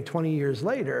from you 20 years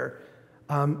later,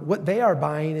 what they are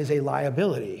buying is a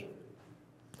liability.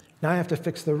 Now I have to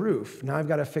fix the roof. Now I've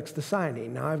got to fix the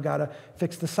siding. Now I've got to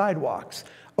fix the sidewalks.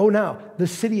 Oh, now the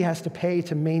city has to pay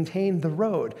to maintain the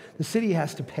road. The city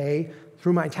has to pay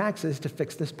through my taxes to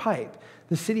fix this pipe.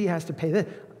 The city has to pay this.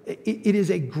 It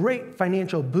is a great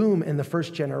financial boom in the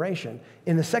first generation.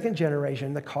 In the second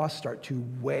generation, the costs start to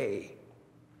weigh.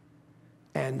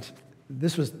 And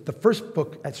this was the first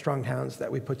book at Strong Towns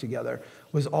that we put together,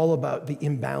 was all about the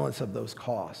imbalance of those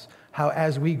costs. How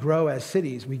as we grow as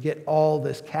cities, we get all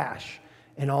this cash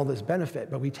and all this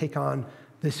benefit, but we take on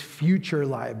this future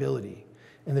liability.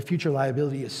 And the future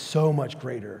liability is so much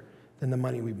greater than the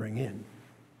money we bring in.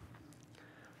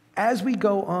 As we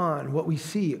go on, what we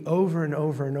see over and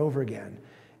over and over again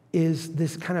is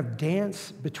this kind of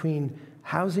dance between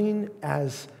housing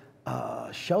as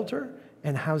shelter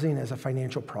and housing as a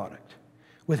financial product.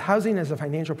 With housing as a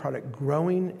financial product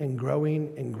growing and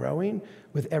growing and growing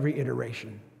with every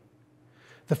iteration.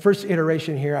 The first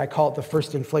iteration here, I call it the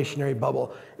first inflationary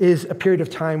bubble, is a period of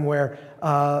time where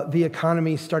the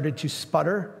economy started to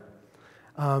sputter.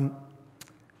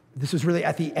 This was really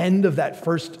at the end of that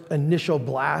first initial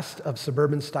blast of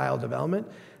suburban-style development.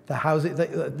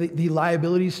 The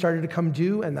liabilities started to come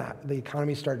due, and the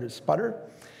economy started to sputter.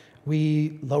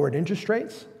 We lowered interest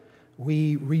rates.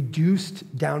 We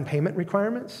reduced down payment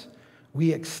requirements.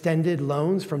 We extended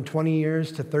loans from 20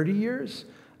 years to 30 years.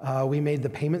 We made the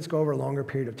payments go over a longer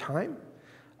period of time.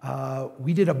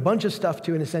 We did a bunch of stuff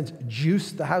to, in a sense,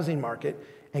 juice the housing market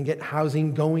and get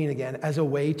housing going again as a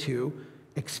way to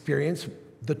experience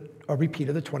a repeat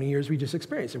of the 20 years we just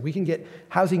experienced. If we can get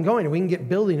housing going and we can get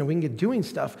building and we can get doing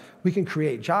stuff, we can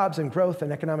create jobs and growth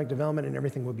and economic development and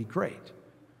everything will be great.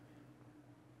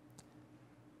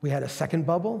 We had a second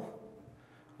bubble.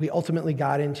 We ultimately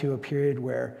got into a period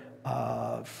where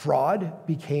fraud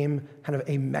became kind of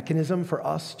a mechanism for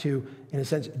us to, in a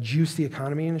sense, juice the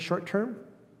economy in the short term.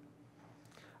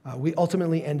 We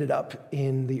ultimately ended up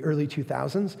in the early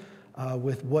 2000s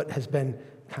with what has been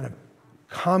kind of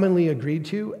commonly agreed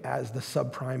to as the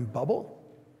subprime bubble.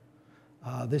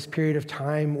 This period of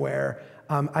time where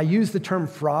I use the term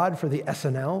fraud for the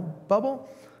S&L bubble.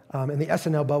 In the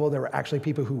S&L bubble, there were actually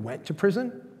people who went to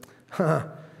prison.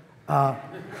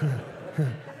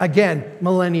 Again,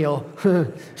 millennial,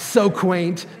 so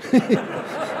quaint.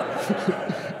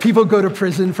 People go to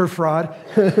prison for fraud.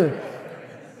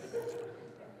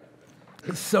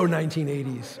 It's so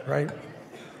 1980s, right?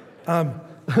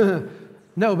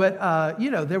 No, but,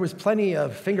 there was plenty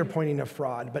of finger pointing of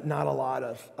fraud, but not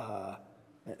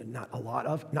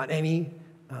any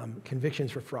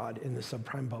convictions for fraud in the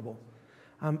subprime bubble.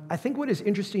 I think what is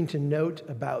interesting to note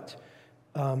about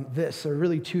this are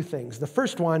really two things. The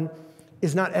first one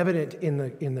is not evident in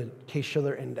the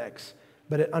Case-Shiller index,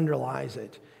 but it underlies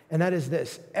it. And that is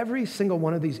this: every single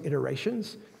one of these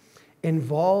iterations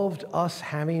involved us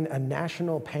having a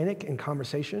national panic and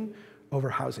conversation over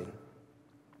housing.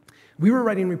 We were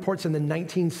writing reports in the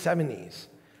 1970s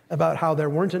about how there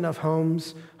weren't enough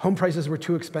homes, home prices were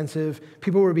too expensive,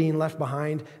 people were being left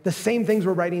behind. The same things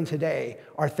we're writing today,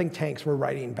 our think tanks were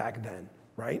writing back then,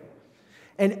 right?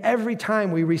 And every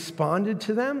time we responded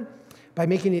to them by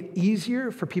making it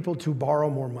easier for people to borrow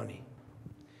more money.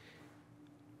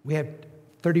 We had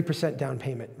 30% down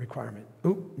payment requirement.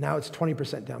 Now it's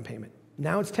 20% down payment.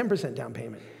 Now it's 10% down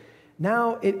payment.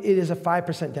 Now it is a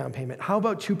 5% down payment. How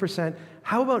about 2%?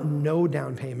 How about no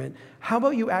down payment? How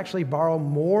about you actually borrow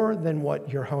more than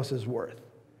what your house is worth?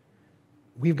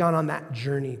 We've gone on that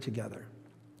journey together,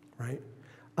 right?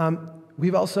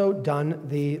 We've also done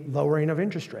the lowering of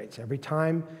interest rates. Every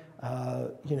time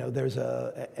there's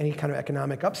any kind of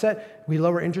economic upset, we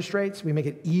lower interest rates. We make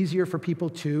it easier for people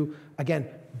to, again,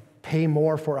 pay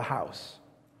more for a house.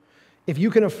 If you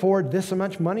can afford this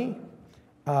much money,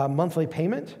 monthly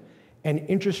payment, and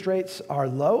interest rates are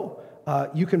low,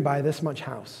 you can buy this much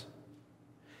house.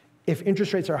 If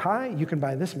interest rates are high, you can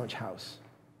buy this much house.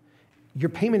 Your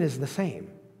payment is the same.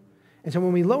 And so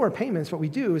when we lower payments, what we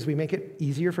do is we make it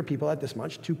easier for people at this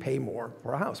much to pay more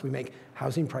for a house. We make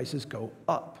housing prices go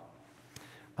up.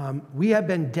 We have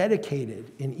been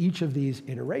dedicated in each of these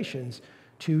iterations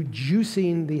to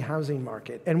juicing the housing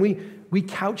market. And we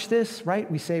couch this, right?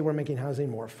 We say we're making housing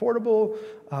more affordable,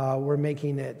 we're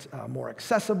making it more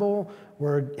accessible,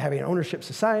 we're having an ownership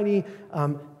society.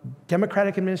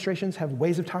 Democratic administrations have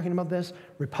ways of talking about this.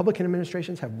 Republican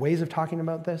administrations have ways of talking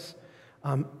about this.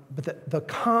 But the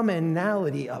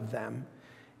commonality of them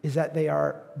is that they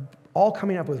are all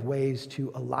coming up with ways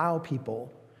to allow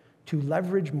people to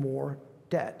leverage more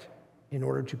debt in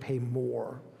order to pay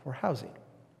more for housing.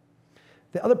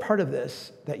 The other part of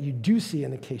this that you do see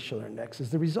in the Case-Shiller index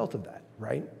is the result of that,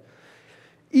 right?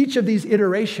 Each of these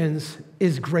iterations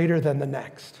is greater than the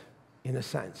next, in a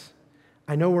sense.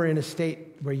 I know we're in a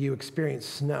state where you experience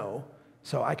snow,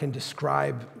 so I can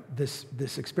describe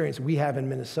this experience we have in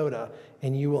Minnesota,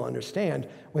 and you will understand.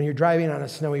 When you're driving on a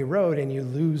snowy road and you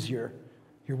lose your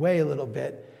way a little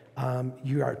bit,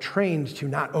 you are trained to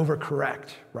not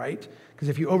overcorrect, right? Because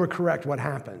if you overcorrect, what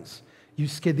happens? You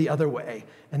skid the other way,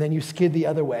 and then you skid the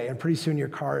other way, and pretty soon your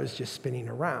car is just spinning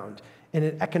around. In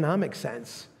an economic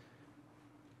sense,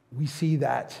 we see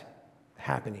that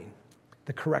happening.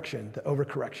 The correction, the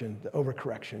overcorrection, the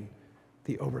overcorrection,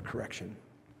 the overcorrection.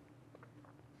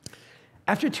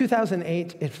 After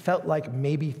 2008, it felt like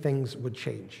maybe things would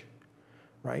change,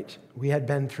 right? We had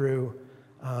been through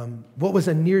what was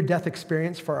a near-death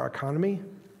experience for our economy.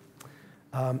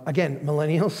 Again,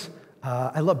 millennials,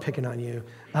 I love picking on you.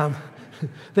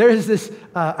 There is this,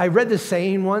 I read this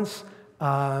saying once,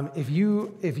 if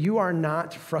you are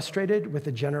not frustrated with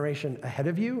the generation ahead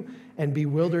of you and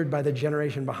bewildered by the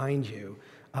generation behind you,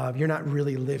 you're not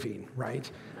really living,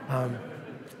 right?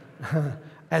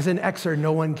 As an Xer,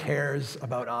 no one cares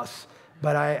about us,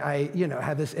 but I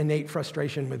have this innate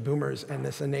frustration with boomers and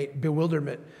this innate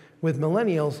bewilderment with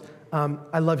millennials.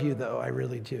 I love you, though, I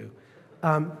really do.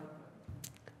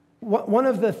 One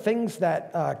of the things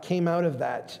that came out of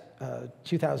that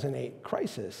 2008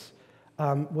 crisis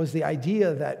was the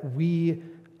idea that we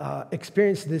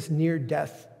experienced this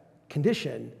near-death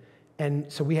condition,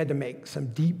 and so we had to make some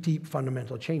deep, deep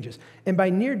fundamental changes. And by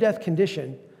near-death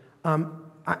condition, I'm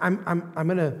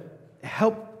going to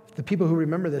help the people who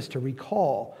remember this to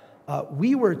recall,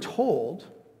 we were told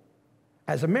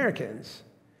as Americans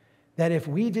that if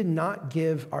we did not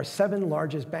give our 7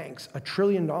 largest banks $1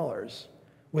 trillion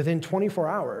within 24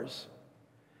 hours,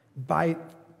 by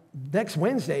next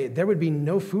Wednesday, there would be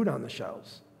no food on the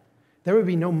shelves. There would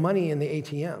be no money in the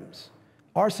ATMs.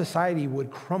 Our society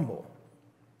would crumble.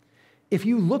 If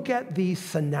you look at the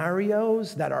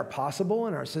scenarios that are possible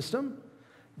in our system,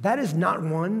 that is not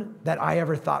one that I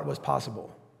ever thought was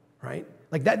possible, right?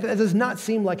 Like that does not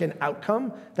seem like an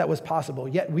outcome that was possible,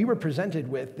 yet we were presented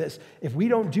with this. If we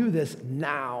don't do this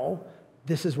now,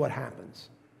 this is what happens.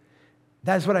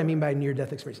 That's what I mean by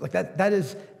near-death experience. Like that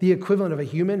is the equivalent of a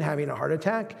human having a heart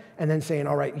attack and then saying,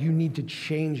 all right, you need to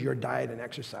change your diet and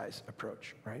exercise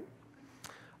approach, right?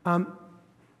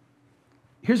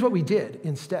 Here's what we did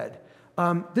instead.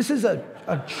 This is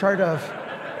a chart of,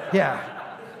 yeah.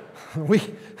 We,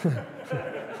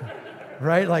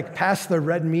 right? Like pass the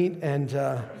red meat and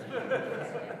the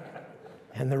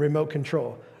remote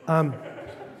control.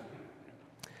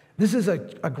 This is a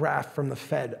graph from the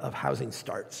Fed of housing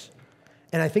starts.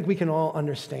 And I think we can all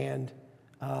understand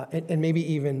and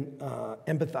maybe even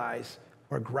empathize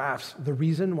or grasp the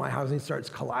reason why housing starts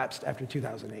collapsed after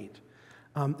 2008.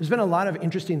 There's been a lot of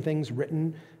interesting things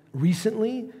written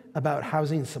recently about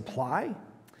housing supply.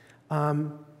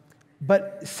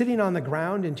 But sitting on the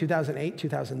ground in 2008,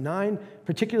 2009,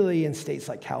 particularly in states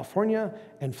like California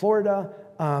and Florida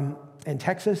and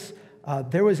Texas,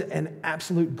 there was an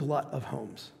absolute glut of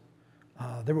homes.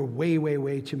 There were way, way,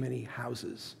 way too many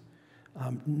houses.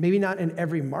 Maybe not in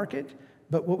every market,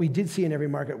 but what we did see in every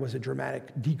market was a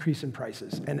dramatic decrease in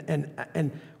prices.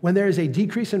 And when there is a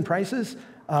decrease in prices,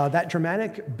 that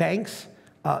dramatic, banks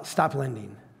stop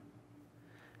lending.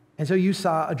 And so you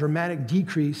saw a dramatic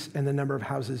decrease in the number of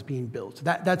houses being built.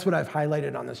 That's what I've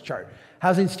highlighted on this chart.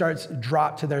 Housing starts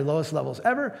dropped to their lowest levels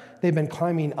ever. They've been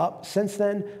climbing up since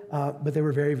then, but they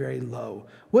were very, very low.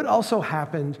 What also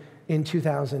happened in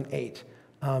 2008?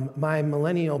 My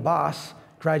millennial boss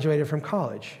graduated from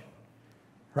college,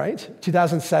 right?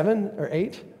 2007 or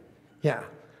 8? Yeah.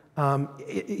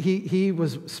 He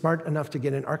was smart enough to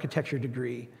get an architecture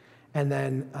degree and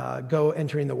then go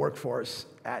entering the workforce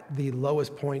at the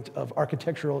lowest point of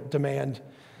architectural demand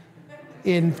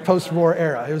in post-war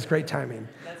era. It was great timing.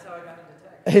 That's how I got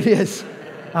into tech. It is.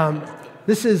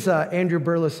 This is Andrew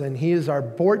Burleson. He is our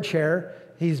board chair.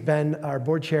 He's been our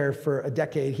board chair for a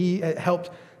decade. He helped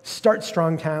start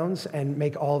Strong Towns and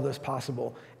make all of this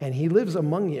possible. And he lives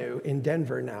among you in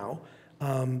Denver now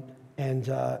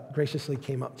and graciously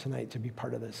came up tonight to be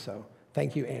part of this. So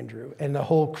thank you, Andrew. And the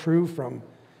whole crew from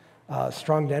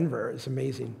Strong Denver is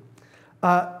amazing.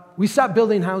 We stopped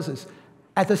building houses.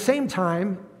 At the same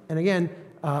time, and again,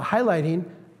 highlighting,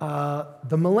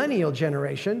 the millennial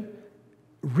generation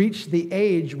reached the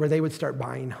age where they would start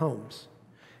buying homes.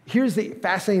 Here's the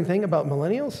fascinating thing about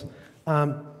millennials.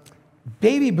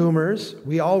 Baby boomers,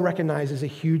 we all recognize as a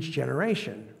huge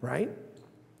generation, right?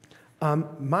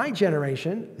 My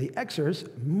generation, the Xers,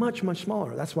 much, much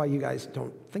smaller. That's why you guys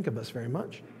don't think of us very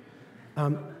much.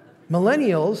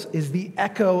 Millennials is the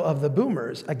echo of the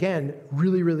boomers. Again,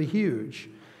 really, really huge.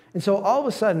 And so all of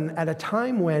a sudden, at a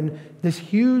time when this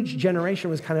huge generation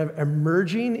was kind of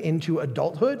emerging into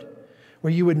adulthood,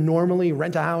 where you would normally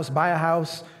rent a house, buy a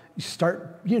house,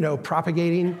 start,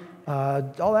 propagating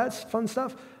all that fun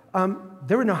stuff,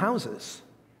 there were no houses.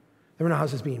 There were no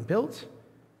houses being built.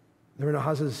 There were no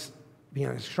houses being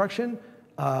under construction.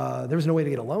 There was no way to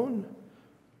get a loan.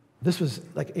 This was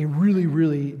like a really,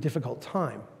 really difficult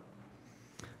time.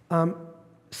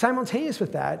 Simultaneous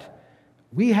with that,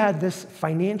 we had this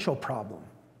financial problem.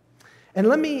 And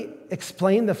let me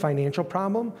explain the financial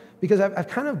problem, because I've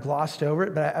kind of glossed over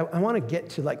it, but I want to get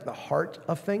to like the heart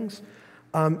of things.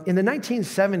 In the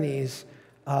 1970s,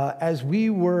 as we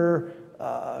were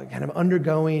kind of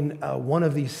undergoing one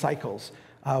of these cycles,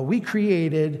 we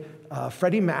created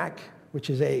Freddie Mac, which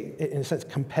is in a sense,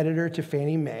 competitor to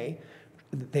Fannie Mae.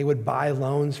 They would buy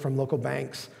loans from local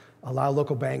banks, allow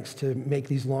local banks to make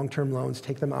these long-term loans,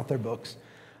 take them off their books.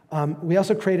 We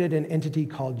also created an entity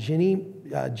called Ginnie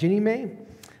Mae.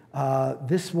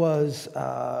 This was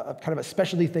kind of a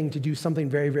specialty thing to do something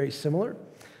very, very similar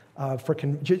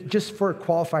just for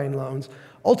qualifying loans.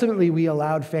 Ultimately, we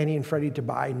allowed Fannie and Freddie to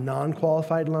buy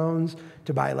non-qualified loans,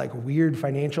 to buy like weird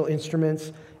financial instruments.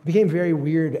 It became very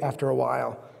weird after a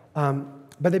while.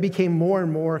 But they became more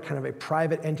and more kind of a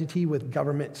private entity with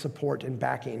government support and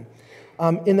backing.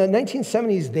 In the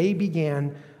 1970s, they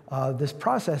began this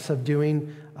process of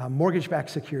doing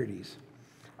mortgage-backed securities.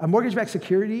 A mortgage-backed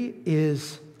security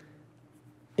is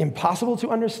impossible to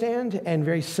understand and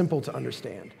very simple to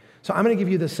understand. So I'm going to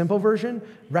give you the simple version,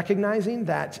 recognizing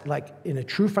that, like in a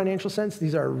true financial sense,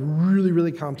 these are really,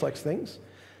 really complex things.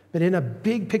 But in a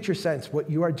big picture sense, what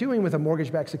you are doing with a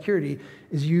mortgage-backed security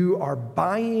is you are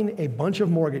buying a bunch of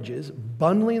mortgages,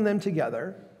 bundling them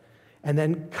together, and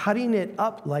then cutting it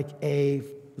up like a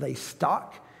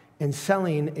stock and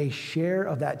selling a share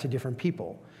of that to different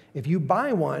people. If you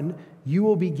buy one, you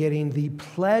will be getting the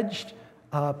pledged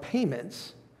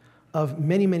payments of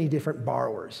many, many different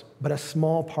borrowers, but a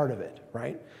small part of it,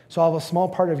 right? So I'll have a small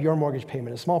part of your mortgage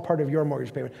payment, a small part of your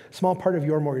mortgage payment, a small part of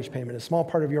your mortgage payment, a small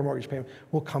part of your mortgage payment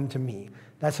will come to me.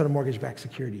 That's what a mortgage-backed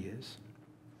security is.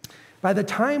 By the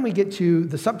time we get to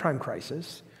the subprime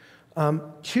crisis,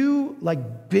 two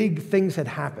big things had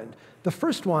happened. The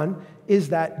first one is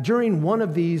that during one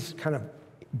of these kind of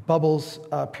bubbles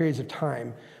periods of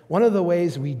time, one of the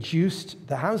ways we juiced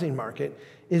the housing market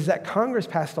is that Congress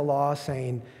passed a law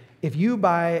saying If you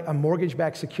buy a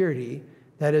mortgage-backed security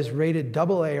that is rated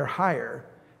AA or higher,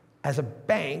 as a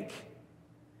bank,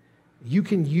 you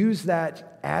can use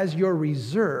that as your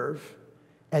reserve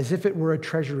as if it were a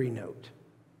treasury note.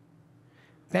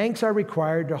 Banks are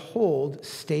required to hold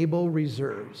stable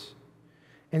reserves.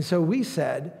 And so we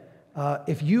said,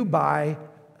 if you buy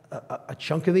a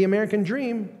chunk of the American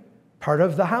dream, part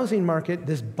of the housing market,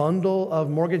 this bundle of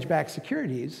mortgage-backed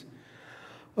securities,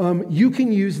 you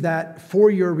can use that for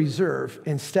your reserve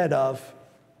instead of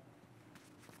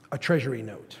a treasury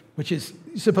note, which is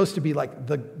supposed to be like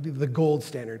the gold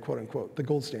standard, quote unquote, the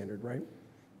gold standard, right?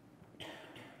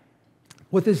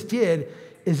 What this did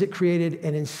is it created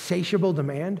an insatiable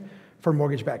demand for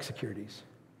mortgage-backed securities.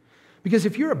 Because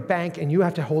if you're a bank and you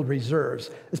have to hold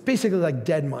reserves, it's basically like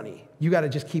dead money. You got to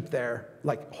just keep there,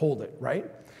 like hold it, right?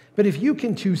 But if you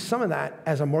can choose some of that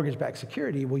as a mortgage-backed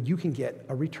security, well, you can get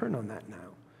a return on that now.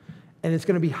 And it's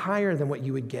going to be higher than what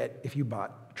you would get if you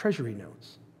bought treasury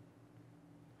notes.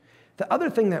 The other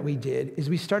thing that we did is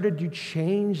we started to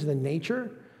change the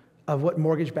nature of what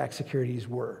mortgage-backed securities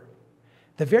were.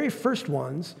 The very first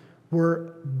ones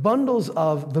were bundles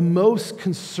of the most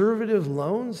conservative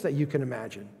loans that you can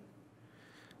imagine.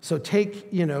 So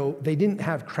take, they didn't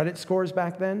have credit scores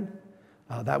back then.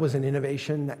 That was an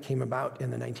innovation that came about in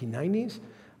the 1990s.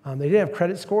 They didn't have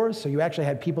credit scores, so you actually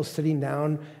had people sitting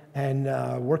down and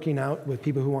working out with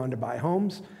people who wanted to buy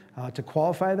homes to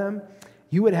qualify them.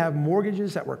 You would have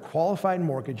mortgages that were qualified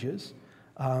mortgages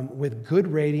with good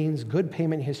ratings, good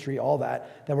payment history, all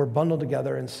that were bundled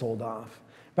together and sold off.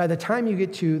 By the time you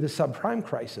get to the subprime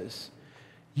crisis,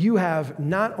 you have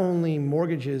not only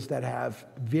mortgages that have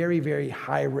very, very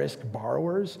high-risk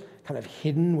borrowers kind of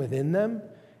hidden within them,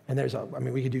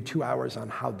 and we could do 2 hours on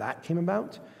how that came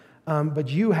about, but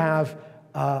you have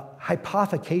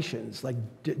hypothecations, like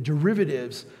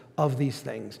derivatives of these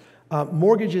things.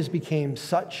 Mortgages became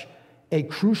such a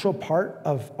crucial part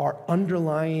of our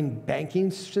underlying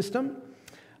banking system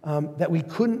that we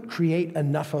couldn't create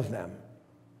enough of them.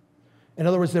 In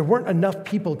other words, there weren't enough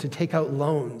people to take out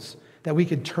loans that we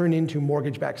could turn into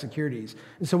mortgage-backed securities.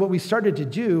 And so what we started to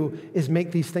do is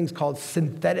make these things called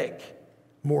synthetic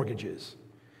mortgages.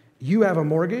 You have a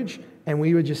mortgage, and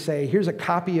we would just say, here's a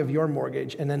copy of your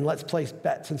mortgage, and then let's place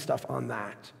bets and stuff on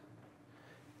that.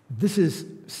 This is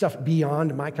stuff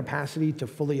beyond my capacity to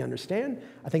fully understand.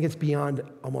 I think it's beyond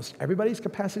almost everybody's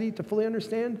capacity to fully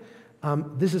understand.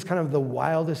 This is kind of the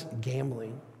wildest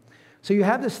gambling. So you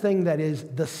have this thing that is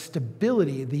the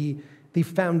stability, the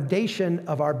foundation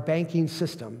of our banking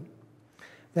system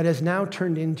that has now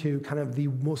turned into kind of the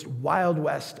most wild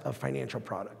west of financial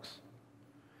products.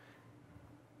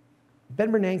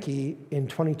 Ben Bernanke in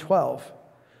 2012,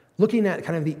 looking at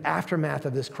kind of the aftermath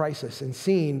of this crisis and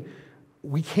seeing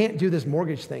we can't do this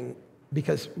mortgage thing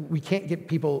because we can't get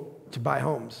people to buy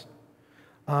homes.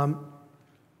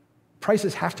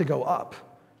 Prices have to go up.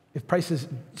 If prices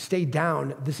stay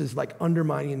down, this is like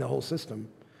undermining the whole system.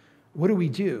 What do we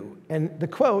do? And the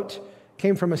quote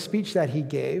came from a speech that he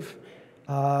gave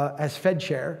as Fed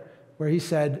chair, where he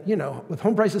said, with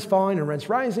home prices falling and rents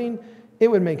rising, it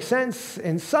would make sense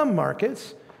in some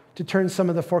markets to turn some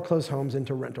of the foreclosed homes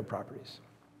into rental properties.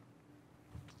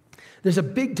 There's a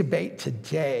big debate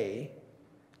today,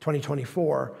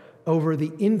 2024, over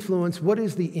the influence. What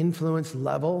is the influence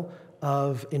level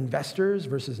of investors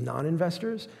versus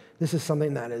non-investors? This is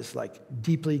something that is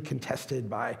deeply contested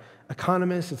by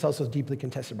economists. It's also deeply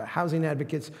contested by housing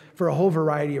advocates for a whole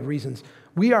variety of reasons.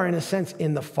 We are, in a sense,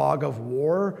 in the fog of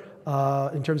war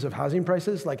in terms of housing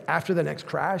prices. After the next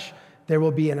crash, there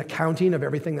will be an accounting of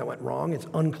everything that went wrong. It's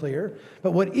unclear.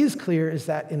 But what is clear is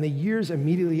that in the years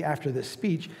immediately after this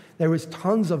speech, there was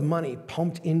tons of money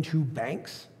pumped into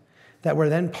banks that were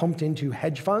then pumped into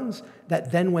hedge funds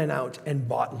that then went out and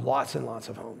bought lots and lots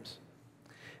of homes.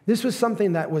 This was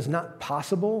something that was not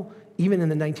possible even in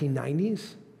the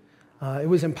 1990s. It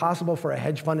was impossible for a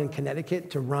hedge fund in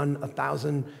Connecticut to run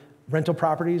 1,000 rental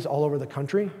properties all over the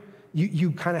country.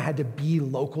 You kind of had to be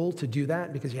local to do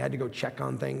that because you had to go check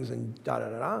on things and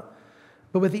da-da-da-da.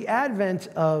 But with the advent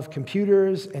of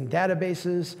computers and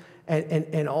databases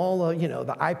and all,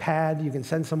 the iPad, you can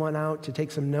send someone out to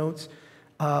take some notes.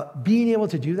 Being able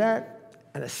to do that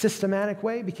in a systematic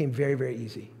way became very, very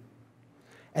easy.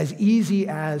 As easy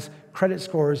as credit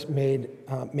scores made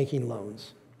making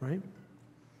loans, right?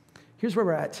 Here's where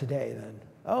we're at today then.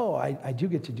 Oh, I do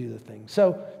get to do the thing.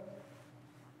 So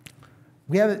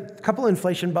we have a couple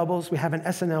inflation bubbles. We have an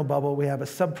S&L bubble. We have a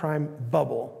subprime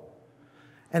bubble.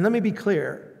 And let me be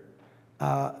clear.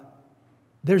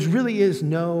 There's really is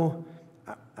no,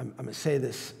 I'm going to say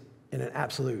this in an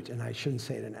absolute, and I shouldn't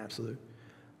say it in absolute.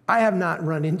 I have not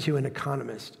run into an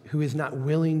economist who is not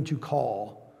willing to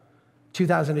call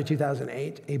 2000 to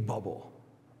 2008 a bubble.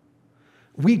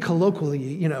 We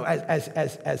colloquially,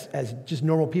 as just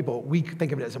normal people, we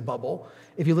think of it as a bubble.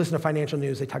 If you listen to financial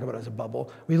news, they talk about it as a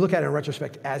bubble. We look at it in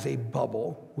retrospect as a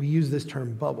bubble. We use this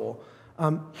term bubble.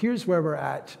 Here's where we're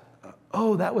at.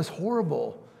 Oh, that was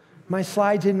horrible. My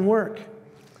slide didn't work.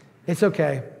 It's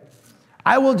okay.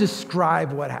 I will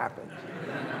describe what happened.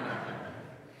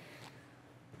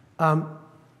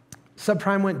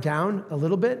 Subprime went down a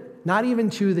little bit, not even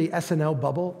to the S&L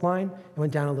bubble line. It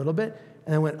went down a little bit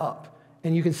and then went up.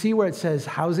 And you can see where it says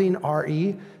housing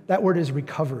RE, that word is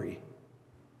recovery.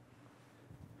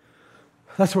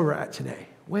 That's where we're at today,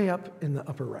 way up in the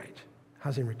upper right,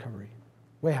 housing recovery,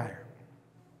 way higher.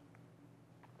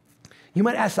 You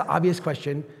might ask the obvious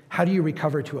question, how do you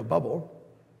recover to a bubble?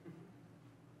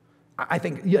 I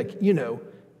think,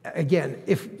 again,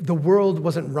 if the world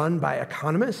wasn't run by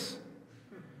economists,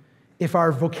 if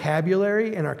our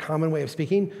vocabulary and our common way of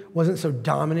speaking wasn't so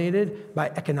dominated by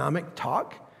economic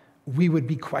talk, we would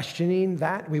be questioning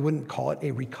that. We wouldn't call it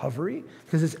a recovery,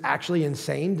 because it's actually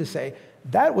insane to say,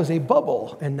 that was a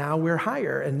bubble, and now we're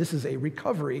higher, and this is a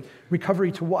recovery.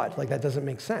 Recovery to what? Like, that doesn't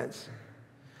make sense.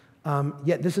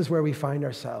 Yet this is where we find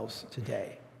ourselves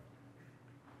today.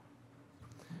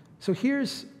 So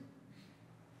here's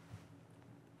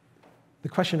the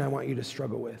question I want you to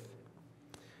struggle with.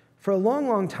 For a long,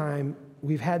 long time,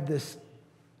 we've had this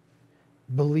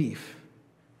belief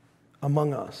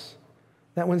among us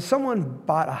that when someone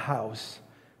bought a house,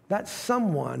 that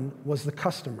someone was the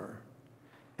customer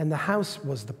and the house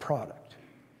was the product.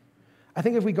 I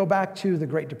think if we go back to the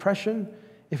Great Depression,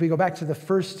 if we go back to the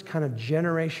first kind of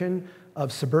generation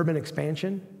of suburban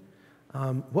expansion,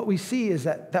 what we see is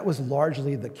that that was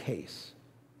largely the case.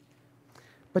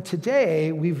 But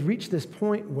today, we've reached this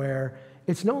point where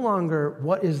it's no longer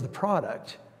what is the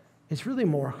product, it's really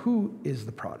more who is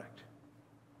the product.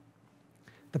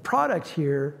 The product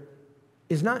here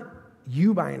is not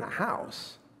you buying a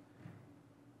house,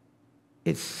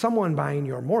 it's someone buying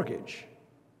your mortgage.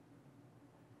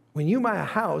 When you buy a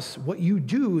house, what you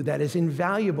do that is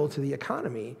invaluable to the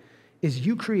economy is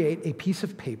you create a piece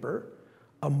of paper,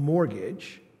 a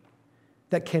mortgage,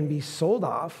 that can be sold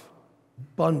off,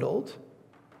 bundled,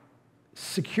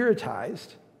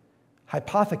 securitized,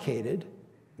 hypothecated,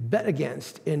 bet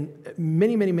against in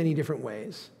many, many, many different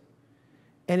ways,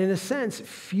 and in a sense,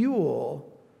 fuel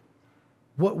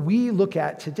what we look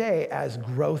at today as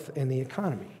growth in the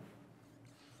economy.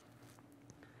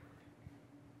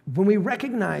 When we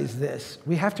recognize this,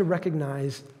 we have to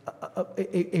recognize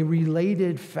a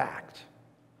related fact.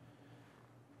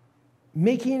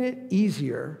 Making it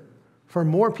easier for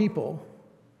more people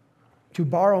to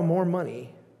borrow more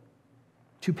money,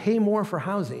 to pay more for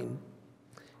housing,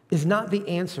 is not the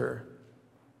answer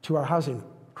to our housing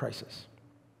crisis.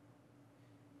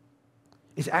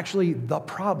 It's actually the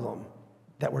problem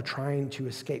that we're trying to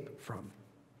escape from.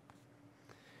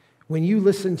 When you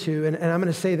listen to, and I'm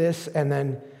going to say this, and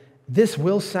then this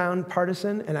will sound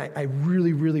partisan, and I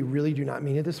really, really, really do not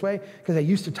mean it this way, because I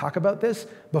used to talk about this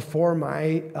before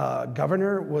my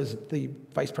governor was the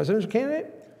vice presidential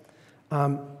candidate.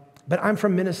 But I'm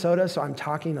from Minnesota, so I'm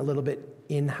talking a little bit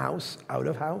in-house, out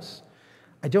of house.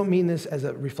 I don't mean this as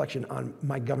a reflection on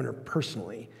my governor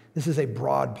personally. This is a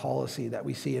broad policy that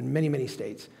we see in many, many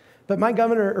states. But my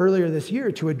governor earlier this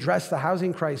year, to address the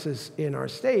housing crisis in our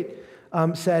state,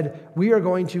 said, we are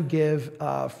going to give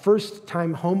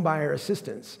first-time home buyer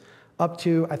assistance up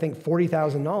to, I think,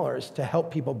 $40,000 to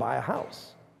help people buy a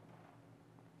house.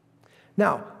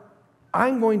 Now,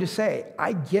 I'm going to say,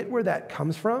 I get where that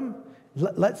comes from.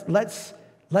 Let's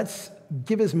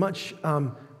give as much,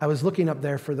 I was looking up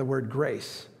there for the word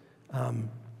grace. I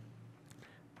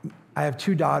have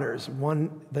two daughters.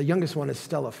 The youngest one is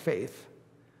Stella Faith,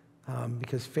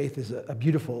 because faith is a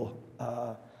beautiful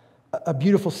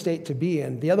state to be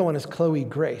in. The other one is Chloe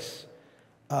Grace,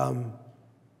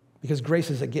 because grace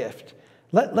is a gift.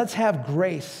 Let's have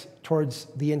grace towards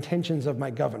the intentions of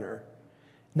my governor.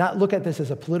 Not look at this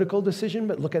as a political decision,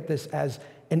 but look at this as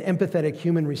an empathetic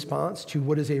human response to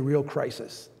what is a real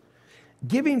crisis.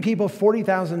 Giving people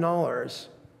 $40,000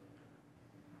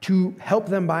 to help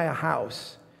them buy a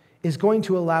house is going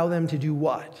to allow them to do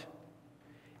what?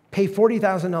 Pay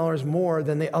 $40,000 more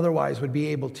than they otherwise would be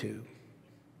able to.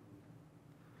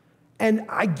 And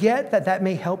I get that that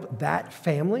may help that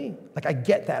family. Like, I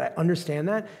get that. I understand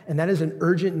that. And that is an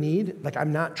urgent need. Like,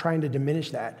 I'm not trying to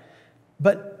diminish that.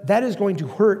 But that is going to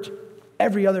hurt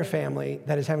every other family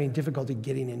that is having difficulty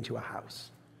getting into a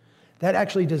house. That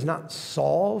actually does not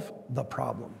solve the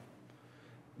problem.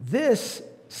 This,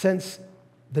 since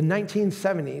the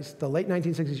 1970s, the late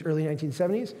 1960s, early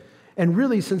 1970s, and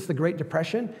really since the Great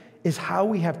Depression, is how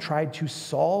we have tried to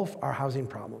solve our housing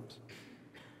problems.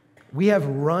 We have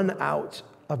run out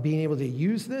of being able to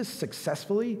use this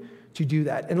successfully to do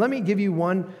that. And let me give you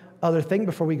one other thing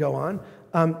before we go on.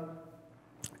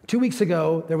 2 weeks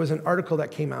ago, there was an article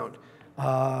that came out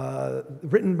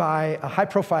written by a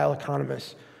high-profile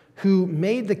economist who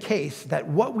made the case that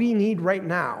what we need right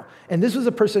now, and this was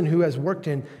a person who has worked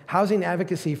in housing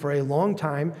advocacy for a long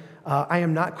time. I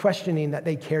am not questioning that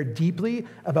they care deeply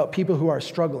about people who are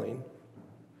struggling,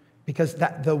 because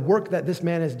the work that this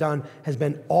man has done has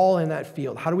been all in that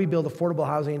field. How do we build affordable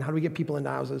housing? How do we get people into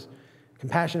houses?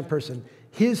 Compassionate person.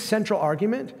 His central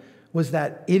argument was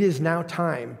that it is now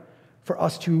time for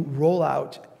us to roll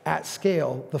out at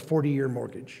scale the 40-year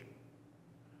mortgage.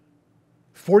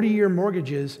 40-year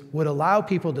mortgages would allow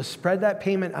people to spread that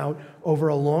payment out over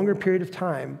a longer period of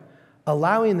time,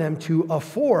 allowing them to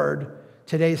afford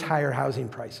today's higher housing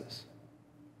prices.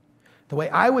 The way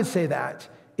I would say that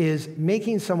is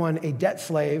making someone a debt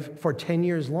slave for 10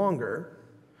 years longer,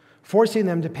 forcing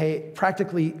them to pay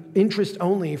practically interest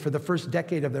only for the first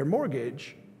decade of their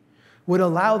mortgage, would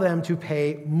allow them to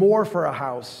pay more for a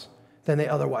house than they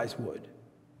otherwise would.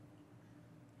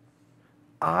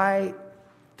 I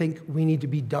think we need to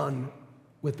be done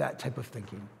with that type of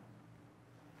thinking.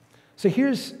 So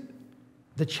here's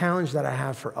the challenge that I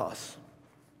have for us.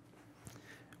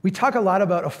 We talk a lot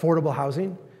about affordable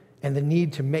housing and the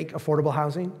need to make affordable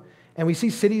housing, and we see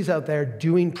cities out there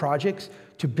doing projects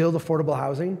to build affordable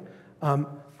housing.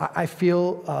 I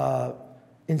feel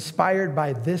inspired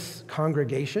by this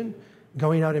congregation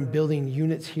going out and building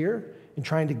units here and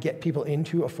trying to get people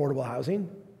into affordable housing.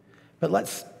 But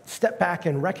let's step back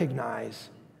and recognize,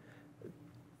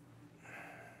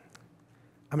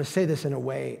 I'm going to say this in a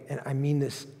way, and I mean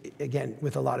this, again,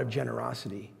 with a lot of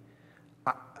generosity.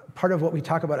 Part of what we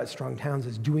talk about at Strong Towns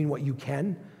is doing what you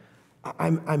can.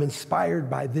 I'm inspired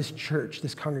by this church,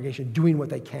 this congregation, doing what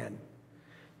they can.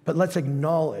 But let's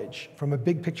acknowledge, from a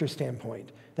big picture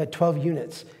standpoint, that 12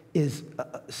 units is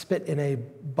spit in a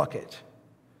bucket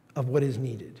of what is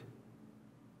needed.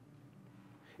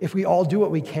 If we all do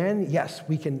what we can, yes,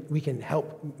 we can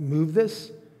help move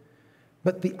this.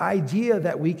 But the idea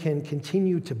that we can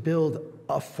continue to build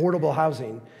affordable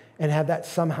housing and have that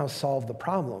somehow solve the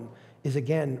problem is,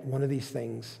 again, one of these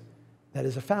things that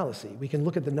is a fallacy. We can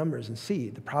look at the numbers and see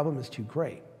the problem is too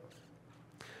great.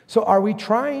 So are we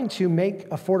trying to make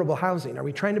affordable housing? Are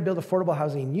we trying to build affordable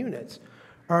housing units?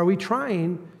 Or are we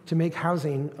trying to make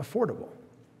housing affordable?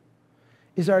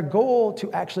 Is our goal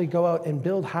to actually go out and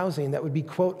build housing that would be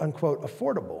quote unquote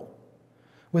affordable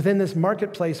within this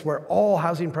marketplace where all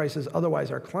housing prices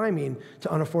otherwise are climbing to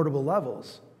unaffordable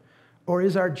levels? Or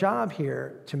is our job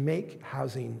here to make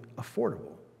housing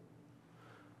affordable?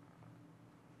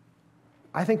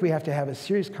 I think we have to have a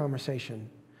serious conversation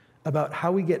about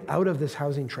how we get out of this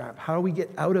housing trap, how we get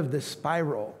out of this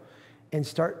spiral and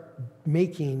start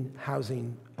making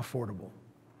housing affordable.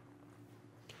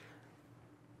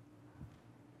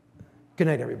 Good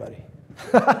night, everybody.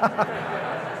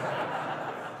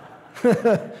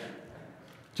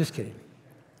 Just kidding.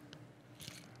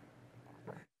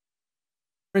 We're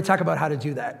going to talk about how to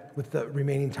do that with the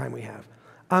remaining time we have.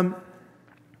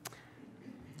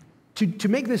 To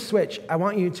make this switch, I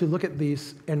want you to look at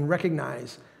these and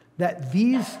recognize that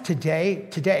these today,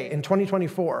 in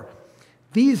 2024,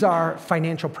 these are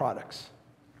financial products.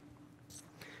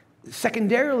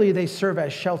 Secondarily, they serve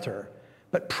as shelter,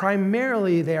 but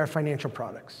primarily they are financial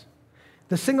products.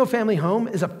 The single-family home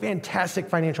is a fantastic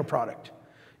financial product.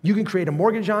 You can create a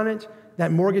mortgage on it.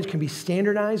 That mortgage can be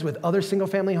standardized with other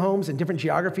single-family homes in different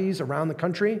geographies around the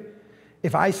country.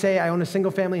 If I say I own a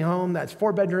single-family home that's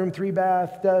 4-bedroom,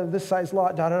 3-bath, this size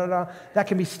lot, that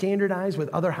can be standardized with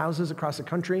other houses across the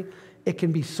country. It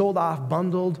can be sold off,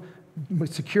 bundled,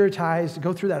 securitized,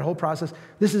 go through that whole process.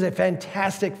 This is a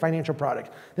fantastic financial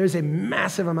product. There's a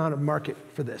massive amount of market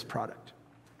for this product.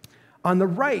 On the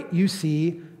right, you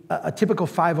see a typical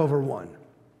 5/1.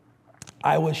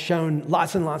 I was shown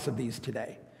lots and lots of these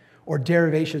today, or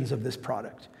derivations of this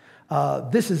product.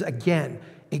 This is, again,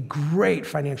 a great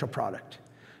financial product.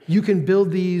 You can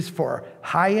build these for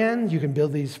high end, you can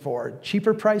build these for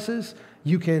cheaper prices,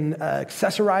 you can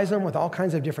accessorize them with all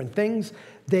kinds of different things.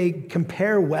 They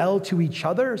compare well to each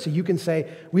other, so you can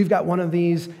say, we've got one of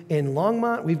these in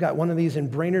Longmont, we've got one of these in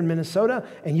Brainerd, Minnesota,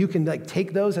 and you can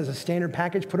take those as a standard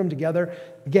package, put them together,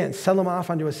 again, sell them off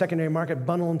onto a secondary market,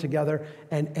 bundle them together,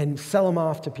 and sell them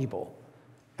off to people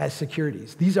as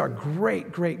securities. These are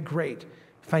great, great, great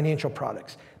financial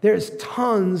products. There's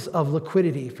tons of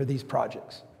liquidity for these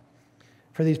projects,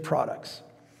 for these products.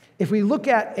 If we look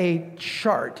at a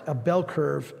chart, a bell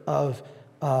curve of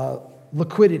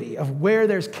liquidity, of where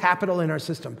there's capital in our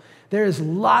system, there is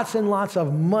lots and lots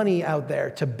of money out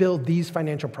there to build these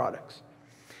financial products.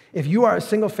 If you are a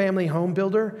single-family home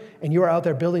builder and you are out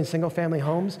there building single-family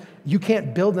homes, you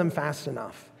can't build them fast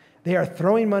enough. They are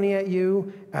throwing money at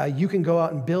you. You can go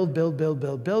out and build,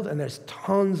 and there's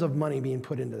tons of money being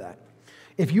put into that.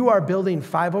 If you are building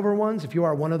 5/1s, if you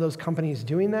are one of those companies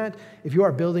doing that, if you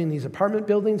are building these apartment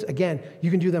buildings, again,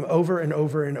 you can do them over and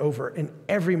over and over in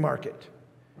every market.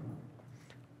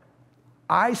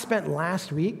 I spent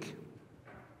last week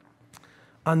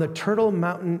on the Turtle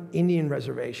Mountain Indian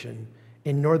Reservation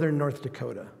in northern North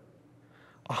Dakota.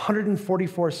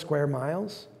 144 square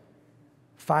miles,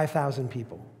 5,000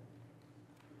 people.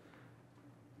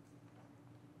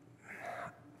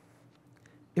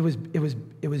 It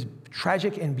was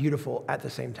tragic and beautiful at the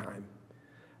same time.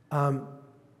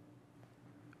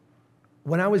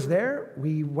 When I was there,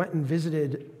 we went and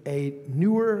visited a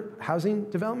newer housing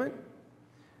development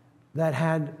that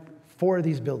had 4 of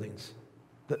these buildings,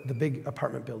 the big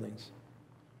apartment buildings.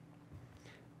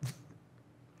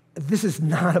 This is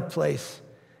not a place,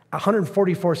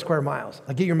 144 square miles.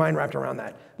 Like, get your mind wrapped around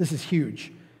that. This is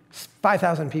huge.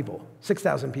 5,000 people,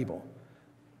 6,000 people.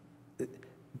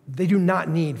 They do not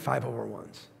need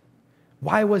 5/1s.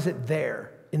 Why was it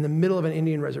there in the middle of an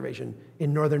Indian reservation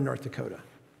in northern North Dakota?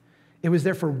 It was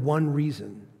there for one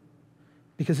reason,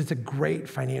 because it's a great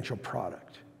financial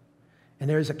product. And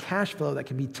there is a cash flow that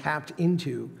can be tapped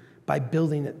into by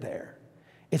building it there.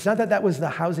 It's not that that was the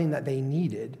housing that they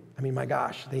needed. I mean, my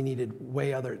gosh, they needed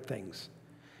way other things.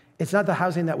 It's not the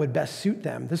housing that would best suit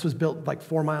them. This was built like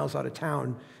 4 miles out of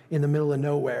town in the middle of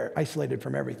nowhere, isolated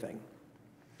from everything.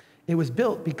 It was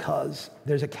built because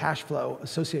there's a cash flow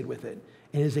associated with it,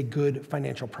 and it is a good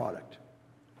financial product.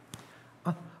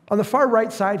 On the far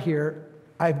right side here,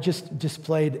 I've just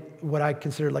displayed what I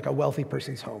consider like a wealthy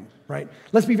person's home, right?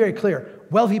 Let's be very clear.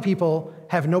 Wealthy people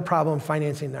have no problem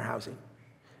financing their housing.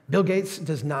 Bill Gates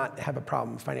does not have a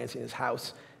problem financing his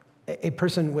house. A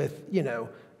person with,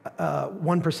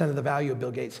 1% of the value of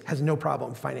Bill Gates has no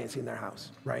problem financing their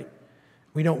house, right?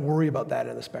 We don't worry about that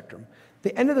in the spectrum.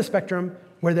 The end of the spectrum,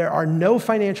 where there are no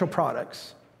financial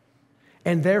products,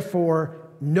 and therefore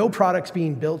no products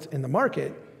being built in the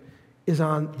market, is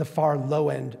on the far low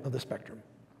end of the spectrum.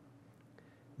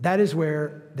 That is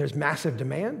where there's massive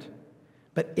demand,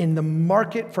 but in the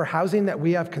market for housing that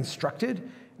we have constructed,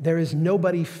 there is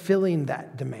nobody filling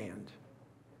that demand.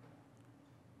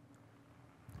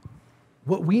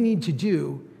 What we need to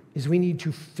do is we need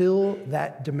to fill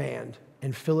that demand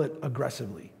and fill it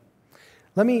aggressively.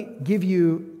 Let me give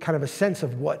you kind of a sense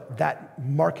of what that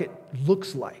market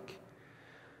looks like.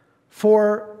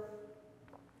 For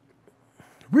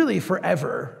really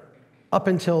forever, up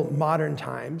until modern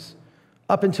times,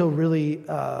 up until really,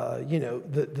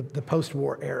 the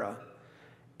post-war era,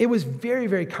 it was very,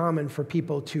 very common for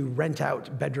people to rent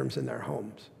out bedrooms in their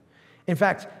homes. In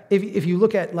fact, if you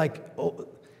look at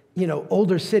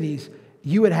older cities,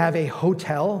 you would have a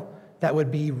hotel that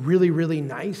would be really, really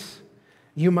nice.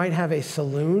 You might have a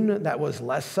saloon that was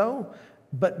less so,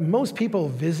 but most people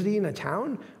visiting a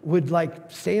town would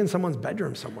stay in someone's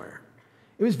bedroom somewhere.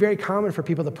 It was very common for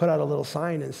people to put out a little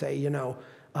sign and say,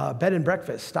 bed and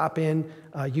breakfast, stop in,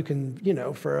 you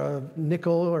can, for a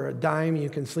nickel or a dime, you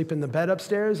can sleep in the bed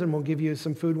upstairs and we'll give you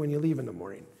some food when you leave in the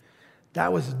morning.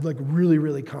 That was really,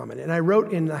 really common. And I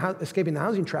wrote in Escaping the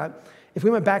Housing Trap, if we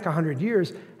went back 100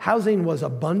 years, housing was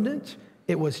abundant,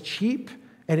 it was cheap,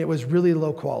 and it was really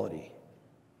low quality.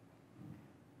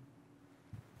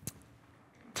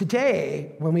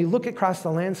 Today, when we look across the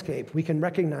landscape, we can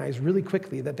recognize really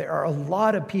quickly that there are a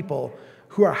lot of people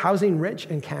who are housing rich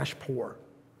and cash poor.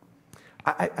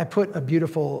 I put a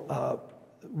beautiful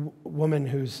woman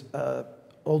who's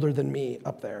older than me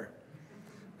up there.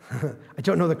 I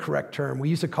don't know the correct term. We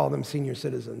used to call them senior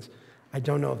citizens. I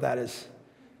don't know if that is.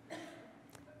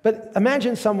 But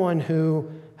imagine someone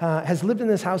who has lived in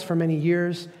this house for many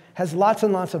years, has lots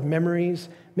and lots of memories,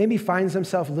 maybe finds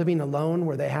themselves living alone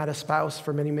where they had a spouse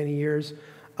for many, many years,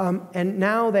 and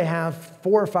now they have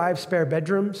 4 or 5 spare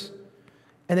bedrooms,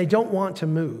 and they don't want to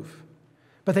move.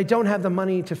 But they don't have the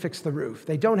money to fix the roof.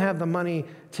 They don't have the money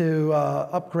to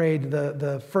upgrade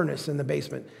the furnace in the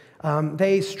basement.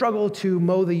 They struggle to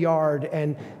mow the yard,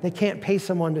 and they can't pay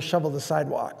someone to shovel the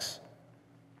sidewalks.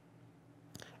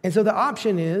 And so the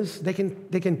option is they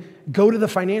can go to the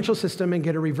financial system and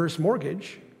get a reverse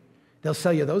mortgage. They'll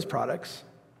sell you those products.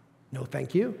 No,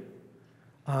 thank you.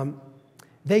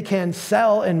 They can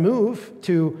sell and move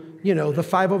to, the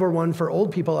 5/1 for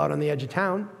old people out on the edge of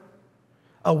town.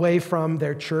 away from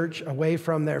their church, away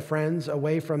from their friends,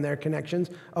 away from their connections,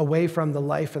 away from the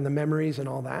life and the memories and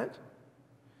all that.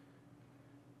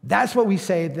 That's what we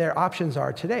say their options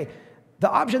are today. The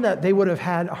option that they would have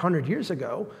had 100 years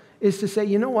ago is to say,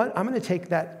 you know what, I'm going to take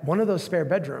that one of those spare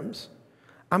bedrooms,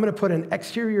 I'm going to put an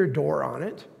exterior door on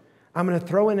it, I'm going to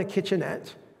throw in a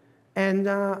kitchenette, and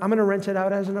I'm going to rent it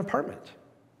out as an apartment.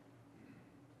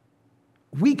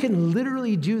 We can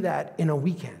literally do that in a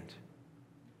weekend.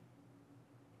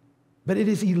 But it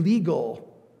is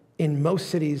illegal in most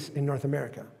cities in North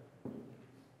America.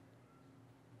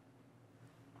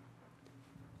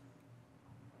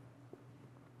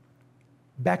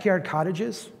 Backyard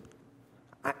cottages.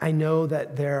 I know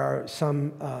that there are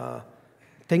some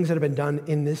things that have been done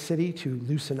in this city to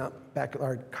loosen up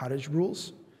backyard cottage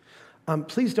rules.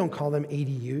 Please don't call them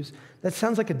ADUs. That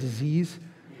sounds like a disease.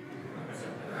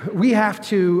 We have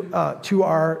to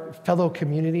our fellow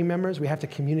community members, we have to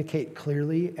communicate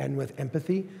clearly and with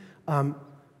empathy.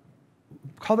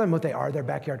 Call them what they are, they're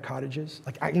backyard cottages.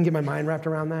 Like, I can get my mind wrapped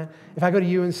around that. If I go to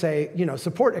you and say,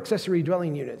 support accessory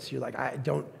dwelling units, you're like, I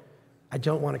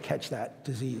don't want to catch that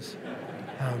disease.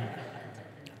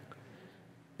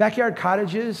 Backyard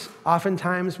cottages,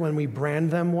 oftentimes when we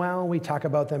brand them well, we talk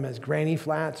about them as granny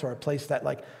flats or a place that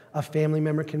like a family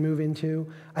member can move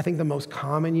into. I think the most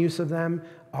common use of them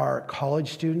are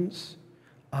college students,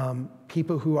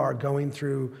 people who are going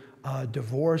through a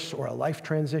divorce or a life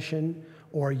transition,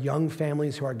 or young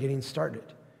families who are getting started.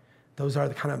 Those are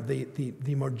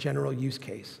the more general use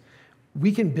case.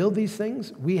 We can build these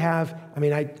things. We have,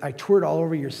 I toured all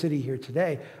over your city here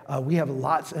today. We have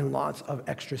lots and lots of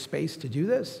extra space to do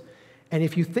this. And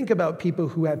if you think about people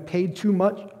who have paid too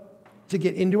much to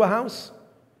get into a house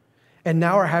and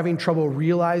now are having trouble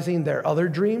realizing their other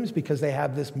dreams because they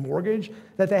have this mortgage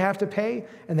that they have to pay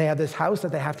and they have this house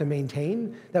that they have to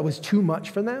maintain that was too much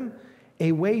for them,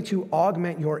 a way to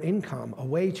augment your income, a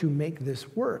way to make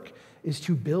this work is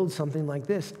to build something like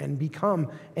this and become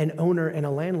an owner and a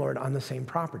landlord on the same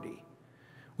property.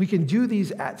 We can do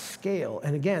these at scale.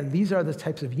 And again, these are the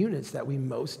types of units that we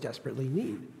most desperately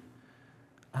need.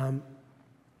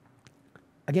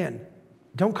 Again,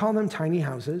 don't call them tiny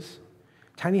houses.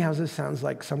 Tiny houses sounds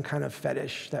like some kind of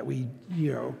fetish that we,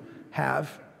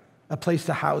 have, a place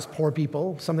to house poor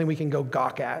people, something we can go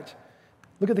gawk at.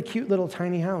 Look at the cute little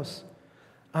tiny house.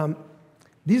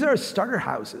 These are starter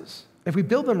houses. If we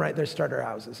build them right, they're starter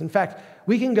houses. In fact,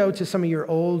 we can go to some of your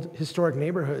old historic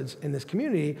neighborhoods in this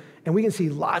community, and we can see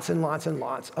lots and lots and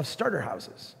lots of starter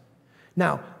houses.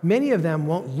 Now, many of them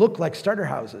won't look like starter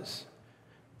houses.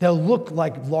 They'll look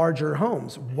like larger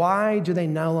homes. Why do they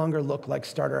no longer look like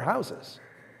starter houses?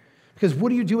 Because what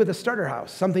do you do with a starter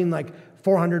house? Something like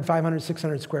 400, 500,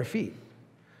 600 square feet.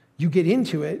 You get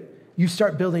into it, you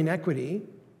start building equity,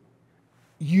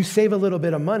 you save a little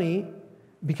bit of money,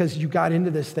 because you got into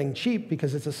this thing cheap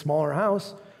because it's a smaller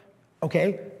house.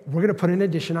 Okay, we're gonna put an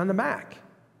addition on the back.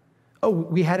 Oh,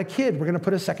 we had a kid, we're gonna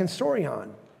put a second story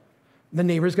on. The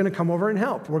neighbor's gonna come over and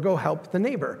help. We'll go help the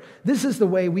neighbor. This is the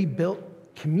way we built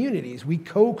communities. We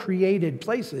co-created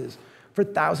places for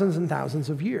thousands and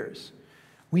thousands of years.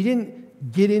 We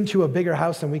didn't get into a bigger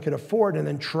house than we could afford and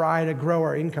then try to grow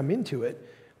our income into it.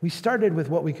 We started with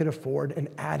what we could afford and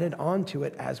added onto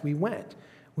it as we went.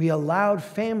 We allowed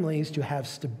families to have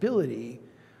stability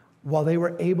while they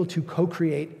were able to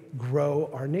co-create, grow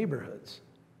our neighborhoods.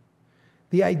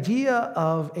 The idea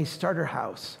of a starter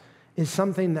house is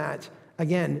something that,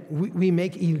 again, we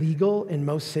make illegal in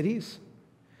most cities.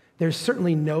 There's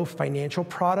certainly no financial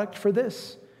product for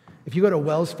this. If you go to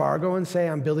Wells Fargo and say,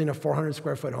 I'm building a 400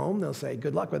 square foot home, they'll say,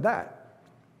 good luck with that.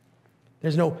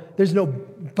 There's no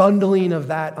bundling of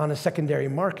that on a secondary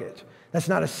market. That's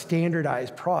not a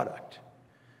standardized product.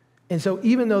 And so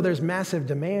even though there's massive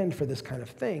demand for this kind of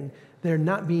thing, they're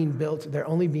not being built, they're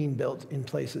only being built in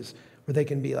places where they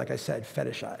can be, like I said,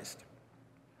 fetishized.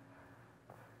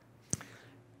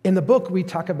 In the book, we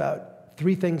talk about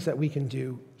 3 things that we can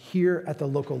do here at the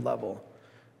local level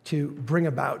to bring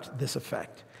about this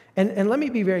effect. And let me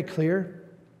be very clear.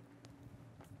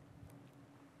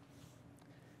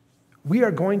 We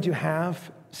are going to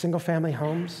have single-family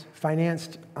homes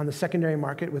financed on the secondary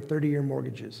market with 30-year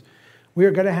mortgages. We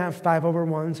are going to have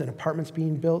 5-over-1s and apartments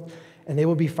being built, and they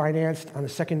will be financed on the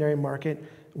secondary market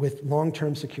with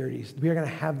long-term securities. We are going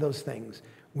to have those things.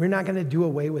 We're not going to do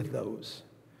away with those.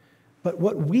 But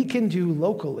what we can do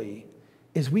locally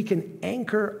is we can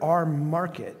anchor our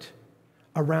market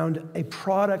around a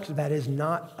product that is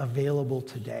not available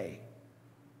today.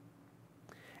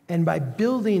 And by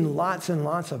building lots and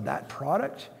lots of that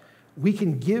product, we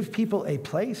can give people a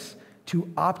place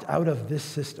to opt out of this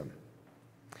system.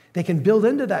 They can build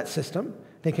into that system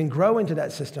They can grow into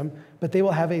that system, but they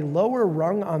will have a lower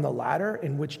rung on the ladder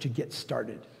in which to get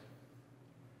started.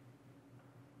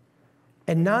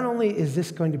 And not only is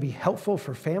this going to be helpful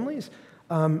for families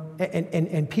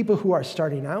and people who are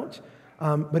starting out,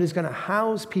 but it's going to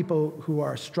house people who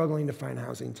are struggling to find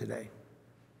housing today.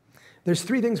 There's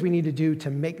 3 things we need to do to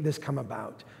make this come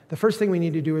about. The first thing we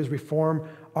need to do is reform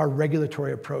our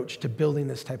regulatory approach to building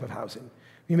this type of housing.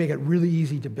 We make it really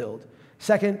easy to build.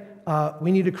 Second,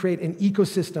 we need to create an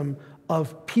ecosystem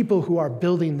of people who are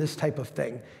building this type of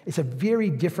thing. It's a very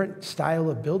different style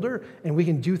of builder, and we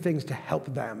can do things to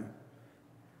help them.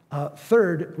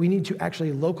 Third, we need to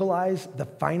actually localize the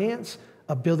finance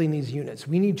of building these units.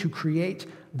 We need to create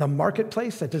the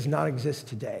marketplace that does not exist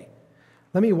today.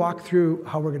 Let me walk through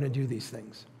how we're going to do these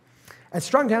things. At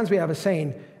Strong Towns, we have a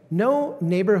saying, no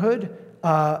neighborhood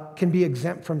can be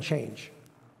exempt from change,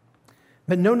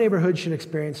 but no neighborhood should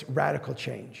experience radical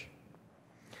change.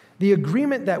 The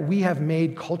agreement that we have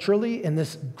made culturally in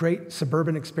this great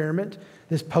suburban experiment,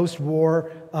 this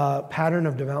post-war pattern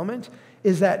of development,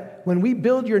 is that when we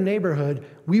build your neighborhood,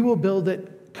 we will build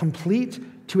it complete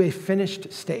to a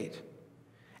finished state.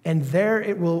 And there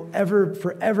it will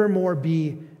forevermore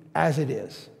be as it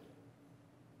is.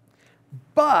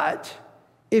 But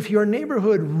if your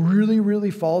neighborhood really,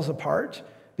 really falls apart,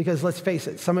 because let's face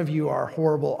it, some of you are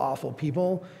horrible, awful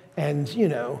people, and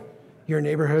your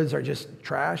neighborhoods are just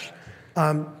trash.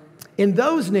 In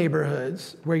those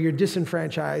neighborhoods where you're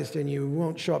disenfranchised and you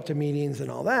won't show up to meetings and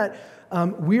all that,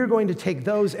 we're going to take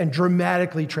those and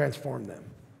dramatically transform them.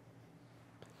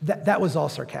 That was all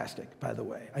sarcastic, by the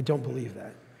way. I don't believe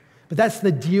that. But that's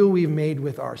the deal we've made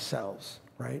with ourselves,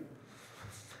 right?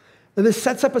 Now, this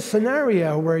sets up a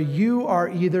scenario where you are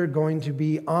either going to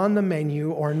be on the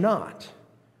menu or not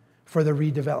for the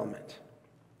redevelopment.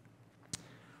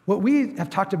 What we have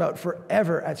talked about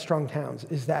forever at Strong Towns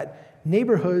is that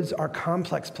neighborhoods are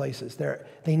complex places.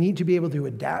 They need to be able to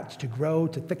adapt, to grow,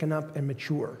 to thicken up, and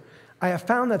mature. I have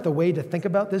found that the way to think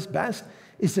about this best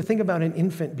is to think about an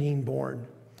infant being born.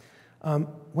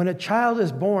 When a child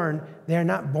is born, they are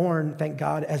not born, thank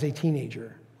God, as a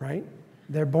teenager, right?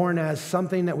 They're born as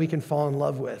something that we can fall in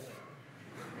love with.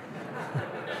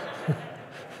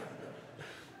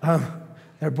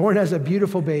 They're born as a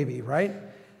beautiful baby, right?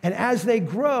 And as they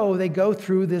grow, they go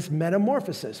through this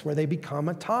metamorphosis where they become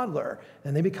a toddler,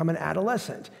 then they become an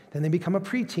adolescent, then they become a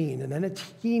preteen, and then a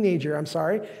teenager,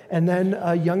 and then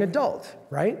a young adult,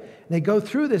 right? And they go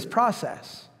through this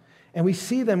process, and we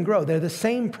see them grow. They're the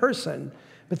same person,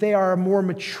 but they are a more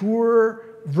mature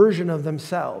version of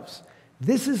themselves.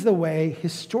 This is the way,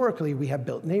 historically, we have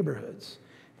built neighborhoods.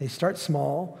 They start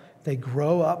small, they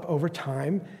grow up over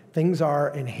time, things are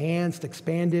enhanced,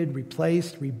 expanded,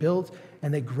 replaced, rebuilt,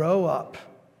 and they grow up.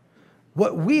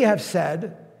 What we have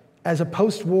said as a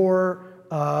post-war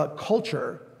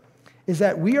culture is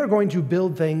that we are going to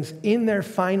build things in their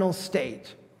final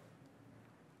state,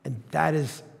 and that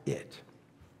is it.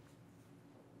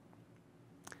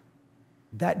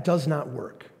 That does not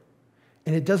work.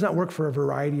 And it does not work for a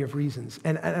variety of reasons.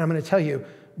 And I'm going to tell you,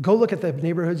 go look at the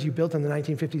neighborhoods you built in the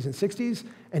 1950s and 60s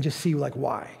and just see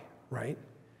why, right?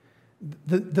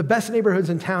 The best neighborhoods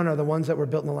in town are the ones that were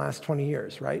built in the last 20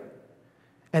 years, right?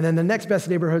 And then the next best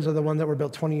neighborhoods are the ones that were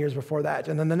built 20 years before that.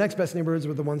 And then the next best neighborhoods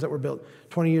were the ones that were built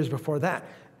 20 years before that.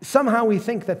 Somehow we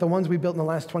think that the ones we built in the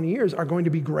last 20 years are going to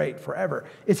be great forever.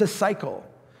 It's a cycle.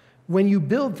 When you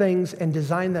build things and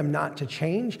design them not to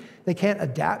change, they can't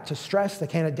adapt to stress, they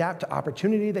can't adapt to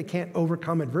opportunity, they can't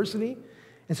overcome adversity.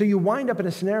 And so you wind up in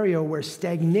a scenario where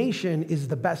stagnation is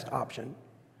the best option,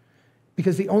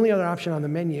 because the only other option on the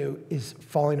menu is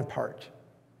falling apart.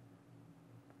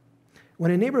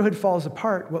 When a neighborhood falls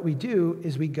apart, what we do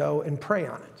is we go and pray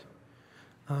on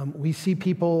it. We see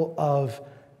people of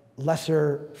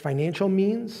lesser financial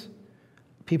means,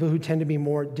 people who tend to be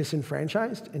more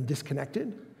disenfranchised and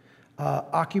disconnected,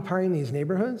 occupying these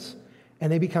neighborhoods,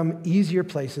 and they become easier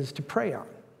places to prey on.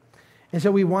 And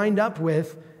so we wind up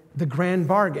with the grand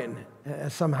bargain,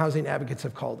 as some housing advocates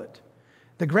have called it.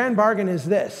 The grand bargain is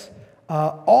this: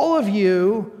 all of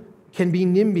you can be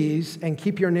NIMBYs and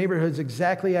keep your neighborhoods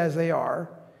exactly as they are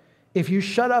if you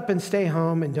shut up and stay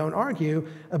home and don't argue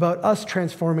about us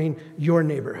transforming your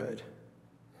neighborhood.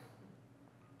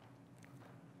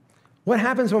 What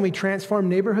happens when we transform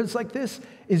neighborhoods like this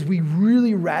is we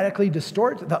really radically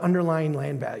distort the underlying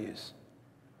land values.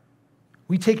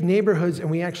 We take neighborhoods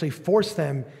and we actually force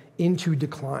them into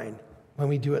decline when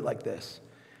we do it like this.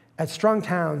 At Strong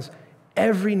Towns,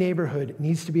 every neighborhood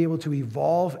needs to be able to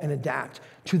evolve and adapt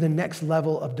to the next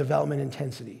level of development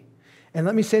intensity. And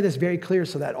let me say this very clear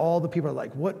so that all the people are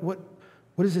like, what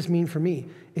What does this mean for me?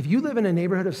 If you live in a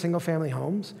neighborhood of single-family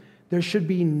homes, there should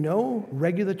be no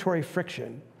regulatory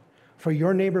friction for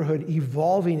your neighborhood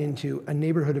evolving into a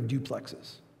neighborhood of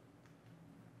duplexes.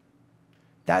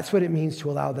 That's what it means to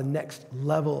allow the next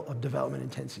level of development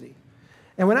intensity.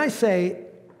 And when I say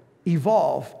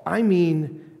evolve, I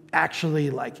mean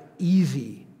actually like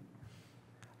easy.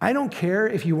 I don't care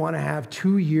if you want to have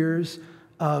 2 years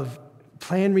of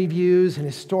plan reviews and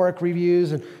historic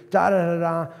reviews and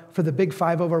for the big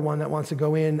 5/1 that wants to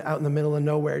go in out in the middle of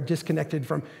nowhere, disconnected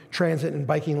from transit and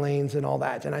biking lanes and all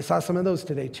that. And I saw some of those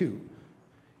today too.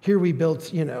 Here we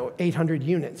built, 800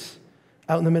 units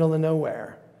out in the middle of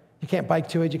nowhere. You can't bike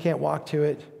to it, you can't walk to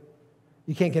it,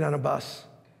 you can't get on a bus.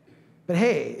 But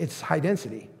hey, it's high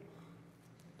density.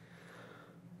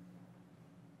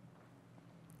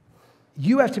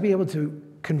 You have to be able to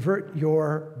convert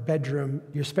your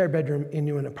spare bedroom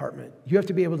into an apartment. You have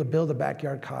to be able to build a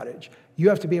backyard cottage. You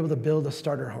have to be able to build a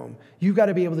starter home. You've got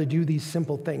to be able to do these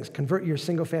simple things, convert your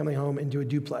single-family home into a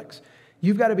duplex.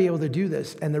 You've got to be able to do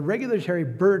this, and the regulatory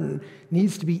burden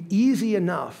needs to be easy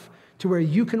enough to where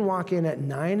you can walk in at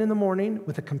 9 in the morning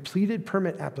with a completed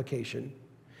permit application,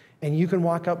 and you can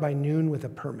walk out by noon with a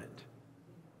permit.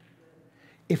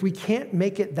 If we can't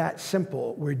make it that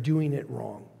simple, we're doing it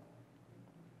wrong.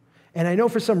 And I know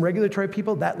for some regulatory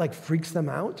people, that freaks them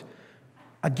out.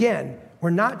 Again, we're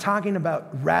not talking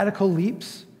about radical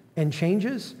leaps and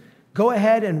changes. Go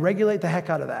ahead and regulate the heck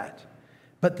out of that.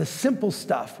 But the simple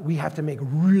stuff, we have to make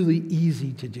really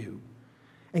easy to do.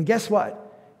 And guess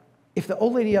what? If the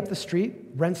old lady up the street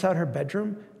rents out her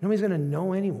bedroom, nobody's going to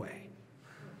know anyway.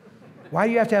 Why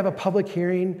do you have to have a public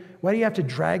hearing? Why do you have to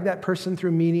drag that person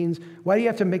through meetings? Why do you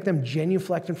have to make them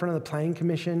genuflect in front of the planning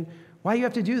commission? Why do you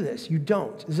have to do this? You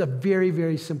don't. This is a very,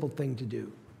 very simple thing to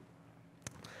do.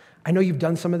 I know you've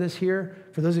done some of this here.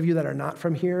 For those of you that are not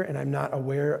from here, and I'm not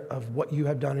aware of what you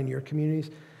have done in your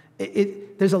communities,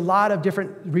 there's a lot of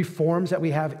different reforms that we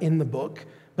have in the book,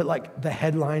 but the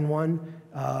headline one,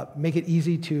 make it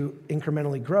easy to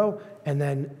incrementally grow, and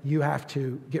then you have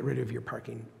to get rid of your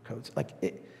parking codes.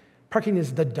 Parking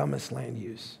is the dumbest land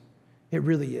use. It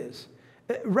really is.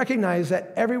 Recognize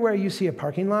that everywhere you see a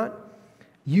parking lot,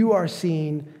 you are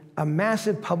seeing a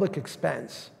massive public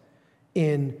expense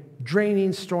in draining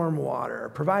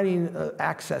stormwater, providing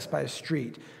access by a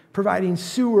street, providing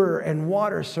sewer and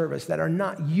water service that are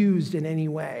not used in any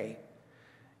way,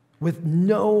 with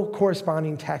no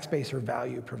corresponding tax base or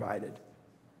value provided.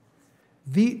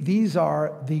 These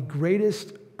are the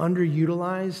greatest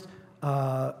underutilized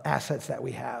assets that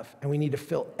we have, and we need to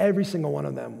fill every single one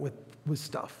of them with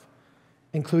stuff,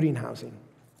 including housing.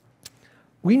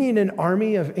 We need an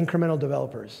army of incremental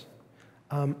developers.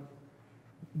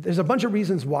 There's a bunch of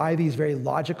reasons why these very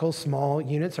logical small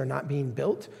units are not being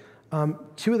built.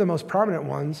 Two of the most prominent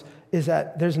ones is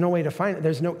that there's no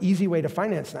easy way to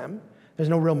finance them. There's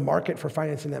no real market for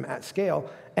financing them at scale.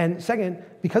 And second,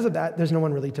 because of that, there's no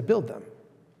one really to build them.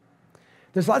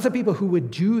 There's lots of people who would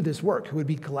do this work, who would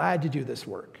be glad to do this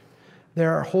work.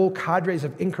 There are whole cadres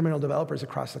of incremental developers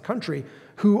across the country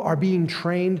who are being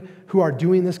trained, who are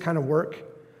doing this kind of work.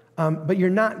 But you're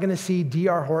not going to see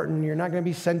D.R. Horton, you're not going to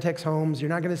be Centex Homes, you're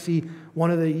not going to see one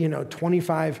of the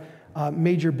 25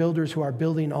 major builders who are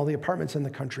building all the apartments in the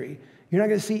country. You're not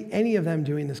going to see any of them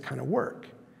doing this kind of work.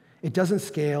 It doesn't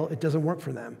scale, it doesn't work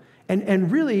for them.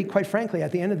 And really, quite frankly,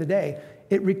 at the end of the day,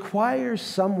 it requires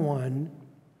someone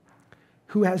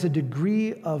who has a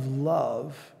degree of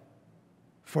love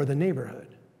for the neighborhood.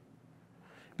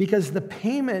 Because the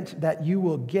payment that you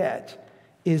will get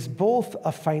is both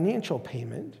a financial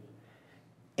payment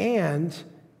and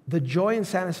the joy and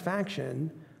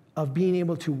satisfaction of being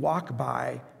able to walk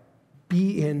by,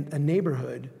 be in a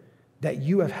neighborhood that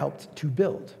you have helped to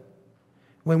build.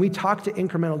 When we talk to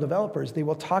incremental developers, they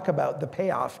will talk about the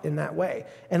payoff in that way.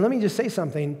 And let me just say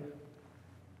something.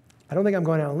 I don't think I'm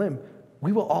going out on a limb.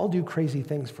 We will all do crazy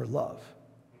things for love,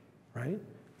 right?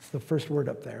 It's the first word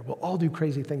up there. We'll all do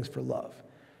crazy things for love.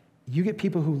 You get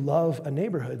people who love a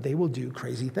neighborhood, they will do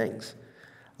crazy things,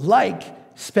 like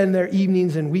spend their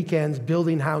evenings and weekends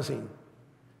building housing,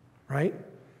 right?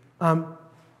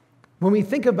 When we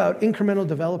think about incremental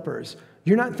developers,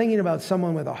 you're not thinking about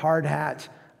someone with a hard hat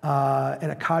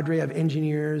and a cadre of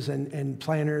engineers and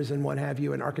planners and what have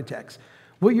you and architects.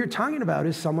 What you're talking about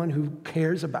is someone who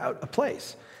cares about a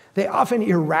place. They often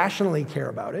irrationally care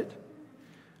about it.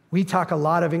 We talk a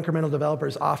lot of incremental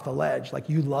developers off the ledge, like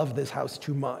you love this house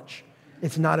too much.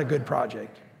 It's not a good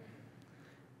project.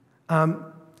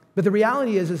 But the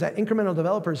reality is that incremental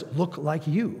developers look like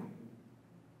you.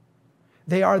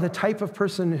 They are the type of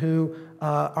person who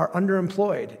are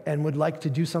underemployed and would like to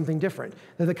do something different.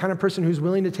 They're the kind of person who's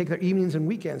willing to take their evenings and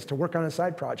weekends to work on a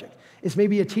side project. It's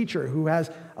maybe a teacher who has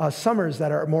summers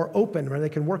that are more open where they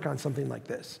can work on something like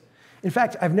this. In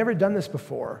fact, I've never done this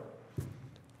before.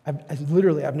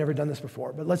 I've never done this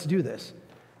before, but let's do this.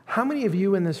 How many of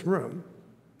you in this room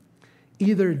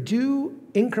either do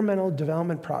incremental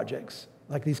development projects,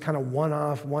 like these kind of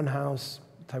one-off, one-house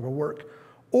type of work,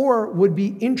 or would be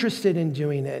interested in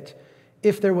doing it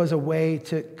if there was a way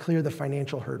to clear the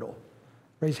financial hurdle?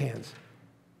 Raise hands.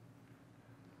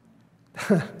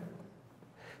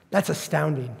 That's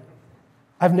astounding.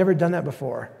 I've never done that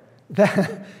before.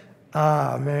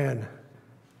 Man.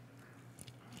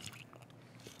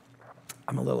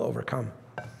 I'm a little overcome.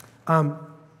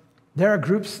 There are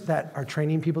groups that are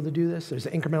training people to do this. There's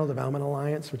the Incremental Development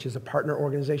Alliance, which is a partner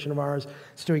organization of ours.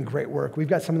 It's doing great work. We've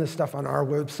got some of this stuff on our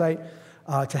website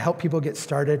to help people get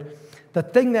started. The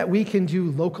thing that we can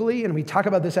do locally, and we talk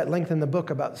about this at length in the book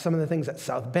about some of the things that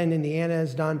South Bend, Indiana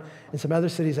has done and some other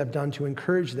cities have done to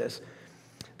encourage this.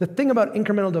 The thing about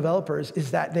incremental developers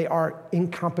is that they are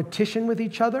in competition with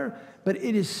each other, but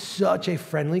it is such a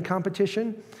friendly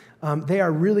competition. They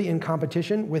are really in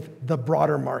competition with the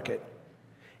broader market.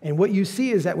 And what you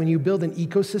see is that when you build an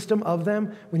ecosystem of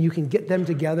them, when you can get them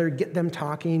together, get them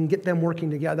talking, get them working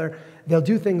together, they'll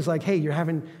do things like, hey,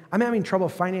 I'm having trouble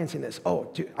financing this. Oh,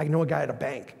 dude, I know a guy at a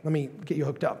bank. Let me get you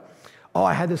hooked up. Oh,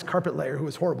 I had this carpet layer who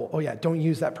was horrible. Oh yeah, don't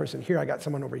use that person here. I got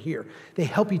someone over here. They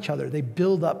help each other. They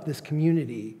build up this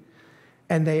community,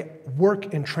 and they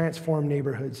work and transform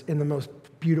neighborhoods in the most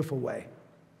beautiful way.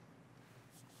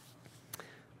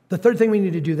 The third thing we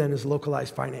need to do then is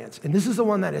localized finance. And this is the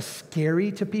one that is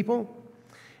scary to people.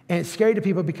 And it's scary to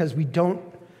people because we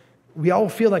all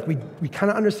feel like we kind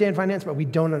of understand finance, but we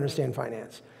don't understand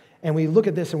finance. And we look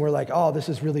at this and we're like, oh, this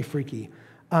is really freaky.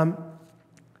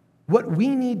 What we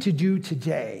need to do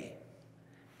today,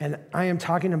 and I am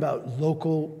talking about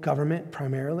local government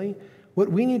primarily,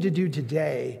 what we need to do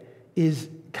today is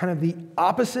kind of the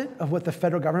opposite of what the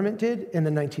federal government did in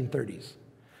the 1930s.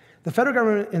 The federal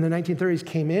government in the 1930s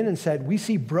came in and said, we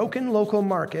see broken local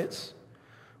markets.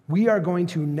 We are going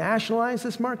to nationalize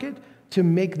this market to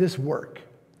make this work.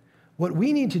 What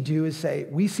we need to do is say,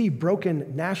 we see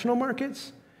broken national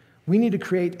markets. We need to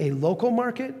create a local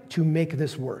market to make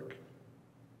this work.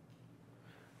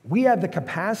 We have the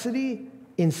capacity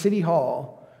in City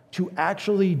Hall to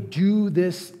actually do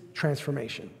this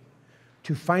transformation,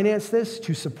 to finance this,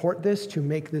 to support this, to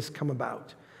make this come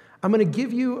about. I'm going to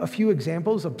give you a few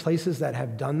examples of places that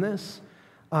have done this.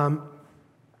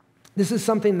 This is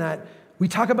something that we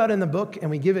talk about in the book,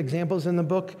 and we give examples in the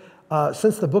book.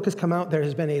 Since the book has come out, there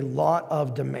has been a lot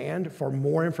of demand for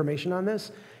more information on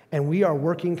this, and we are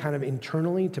working kind of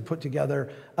internally to put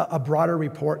together a broader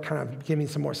report, kind of giving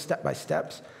some more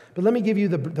step-by-steps. But let me give you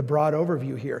the broad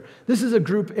overview here. This is a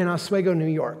group in Oswego, New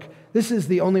York. This is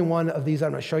the only one of these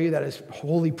I'm going to show you that is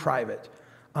wholly private.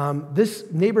 This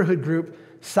neighborhood group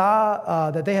saw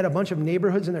that they had a bunch of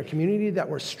neighborhoods in their community that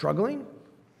were struggling.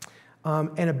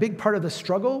 And a big part of the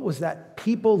struggle was that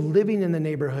people living in the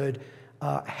neighborhood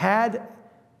had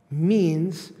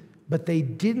means, but they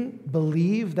didn't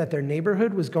believe that their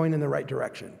neighborhood was going in the right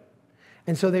direction.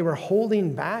 And so they were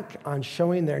holding back on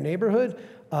showing their neighborhood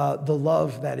the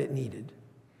love that it needed.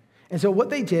 And so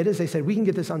what they did is they said, we can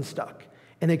get this unstuck.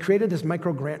 And they created this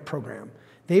micro-grant program.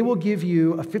 They will give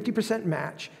you a 50%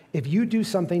 match if you do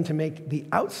something to make the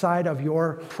outside of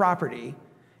your property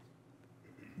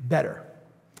better.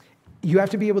 You have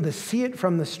to be able to see it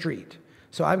from the street.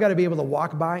 So I've got to be able to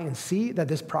walk by and see that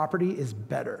this property is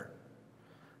better.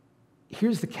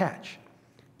 Here's the catch.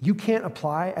 You can't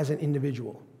apply as an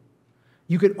individual.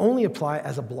 You can only apply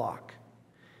as a block.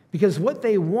 Because what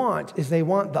they want is they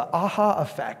want the aha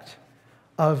effect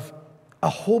of a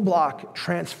whole block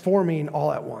transforming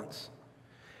all at once.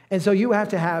 And so you have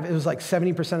to have, it was like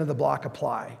 70% of the block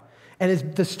apply.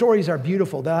 And the stories are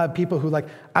beautiful. They'll have people who like,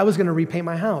 I was going to repaint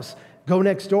my house, go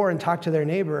next door and talk to their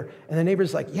neighbor. And the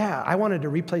neighbor's like, yeah, I wanted to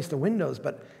replace the windows,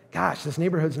 but gosh, this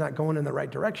neighborhood's not going in the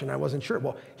right direction. I wasn't sure.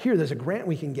 Well, there's a grant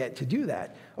we can get to do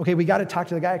that. Okay, we got to talk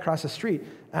to the guy across the street.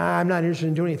 I'm not interested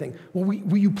in doing anything. Well,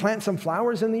 will you plant some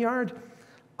flowers in the yard?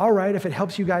 All right, if it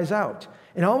helps you guys out.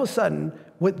 And all of a sudden,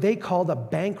 what they called a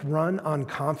bank run on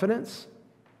confidence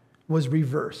was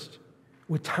reversed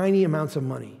with tiny amounts of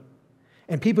money.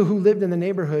 And people who lived in the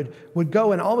neighborhood would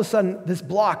go, and all of a sudden, this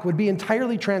block would be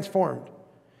entirely transformed.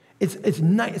 It's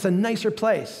a nicer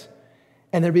place.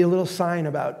 And there'd be a little sign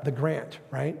about the grant,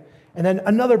 right? And then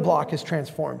another block is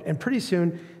transformed. And pretty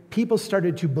soon, people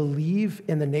started to believe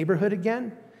in the neighborhood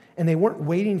again. and they weren't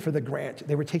waiting for the grant.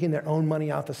 They were taking their own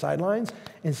money off the sidelines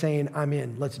and saying, I'm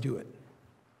in, let's do it.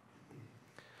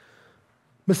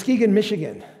 Muskegon,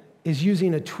 Michigan is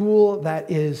using a tool that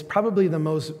is probably the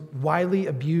most widely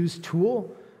abused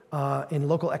tool in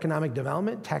local economic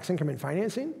development, tax increment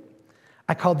financing.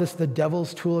 I called this the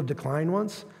devil's tool of decline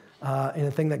once, and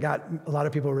a thing that got a lot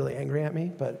of people really angry at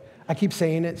me, but I keep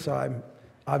saying it, so I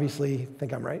obviously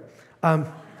think I'm right.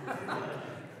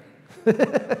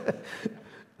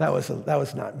 That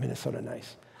was not Minnesota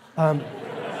nice.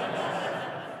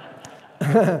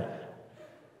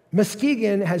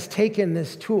 Muskegon has taken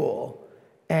this tool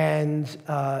and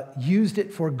used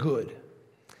it for good.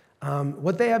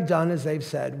 What they have done is they've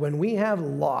said, when we have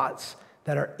lots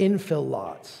that are infill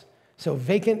lots, so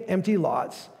vacant, empty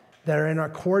lots that are in our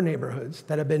core neighborhoods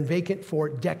that have been vacant for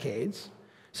decades,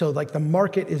 so like the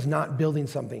market is not building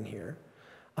something here,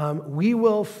 we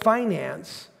will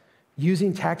finance,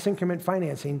 using tax increment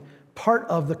financing, part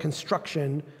of the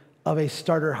construction of a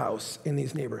starter house in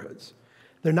these neighborhoods.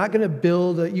 They're not going to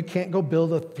build, you can't go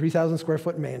build a 3,000 square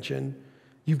foot mansion.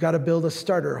 You've got to build a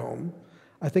starter home.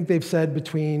 I think they've said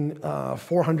between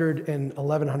 400 and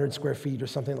 1,100 square feet or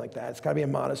something like that. It's got to be a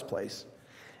modest place.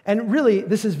 And really,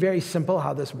 this is very simple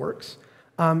how this works.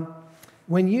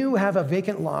 When you have a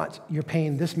vacant lot, you're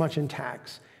paying this much in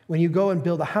tax. When you go and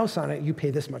build a house on it, you pay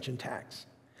this much in tax.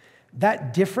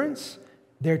 That difference,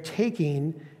 they're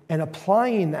taking and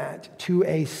applying that to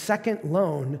a second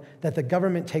loan that the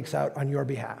government takes out on your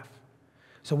behalf.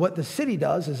 So what the city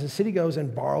does is the city goes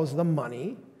and borrows the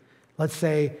money. Let's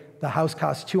say the house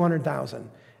costs $200,000,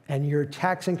 and your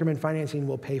tax increment financing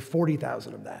will pay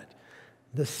 $40,000 of that.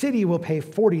 The city will pay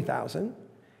 $40,000,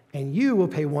 and you will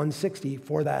pay $160,000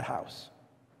 for that house.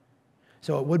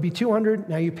 So it would be $200,000,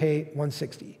 now you pay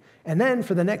 $160,000. And then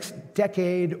for the next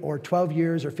decade or 12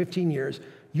 years or 15 years,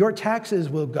 your taxes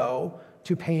will go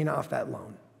to paying off that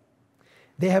loan.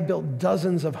 They have built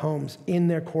dozens of homes in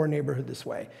their core neighborhood this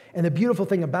way. And the beautiful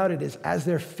thing about it is as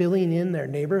they're filling in their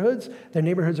neighborhoods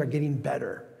are getting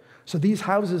better. So these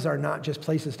houses are not just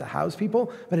places to house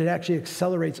people, but it actually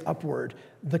accelerates upward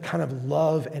the kind of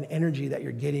love and energy that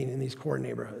you're getting in these core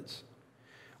neighborhoods.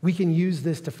 We can use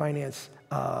this to finance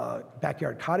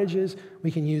backyard cottages. We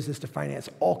can use this to finance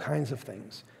all kinds of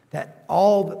things.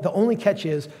 The only catch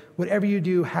is whatever you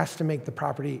do has to make the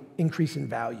property increase in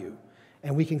value.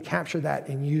 And we can capture that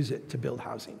and use it to build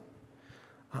housing.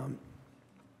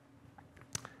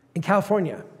 In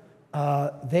California,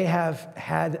 they have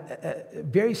had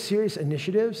very serious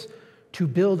initiatives to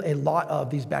build a lot of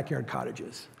these backyard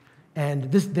cottages.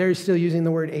 And they're still using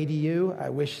the word ADU. I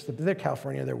wish that they're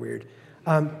California, they're weird.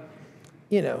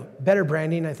 Better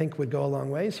branding, I think, would go a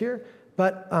long ways here.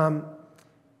 But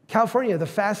California, the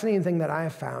fascinating thing that I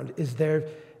have found is there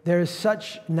is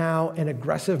such now an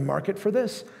aggressive market for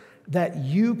this that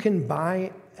you can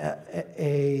buy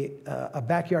a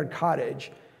backyard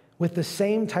cottage with the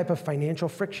same type of financial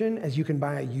friction as you can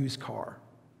buy a used car.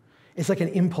 It's like an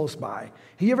impulse buy.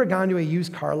 Have you ever gone to a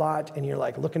used car lot and you're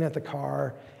like looking at the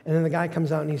car, and then the guy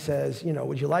comes out and he says,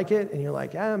 would you like it? And you're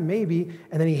like, maybe.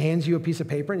 And then he hands you a piece of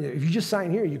paper, and if you just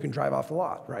sign here, you can drive off the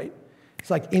lot, right? It's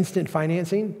like instant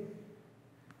financing.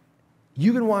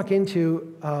 You can walk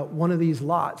into one of these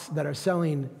lots that are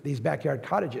selling these backyard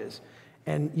cottages,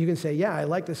 and you can say, yeah, I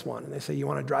like this one. And they say, you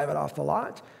want to drive it off the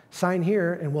lot? Sign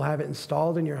here, and we'll have it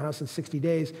installed in your house in 60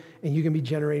 days, and you can be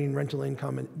generating rental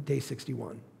income in day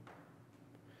 61.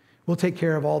 We'll take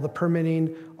care of all the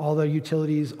permitting, all the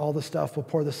utilities, all the stuff. We'll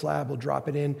pour the slab, we'll drop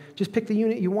it in. Just pick the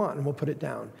unit you want, and we'll put it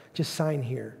down. Just sign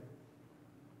here.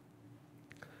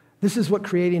 This is what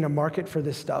creating a market for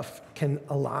this stuff can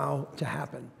allow to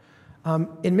happen.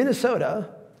 In Minnesota,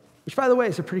 which, by the way,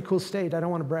 is a pretty cool state. I don't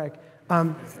want to brag.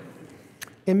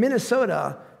 In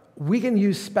Minnesota, we can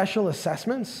use special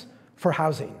assessments for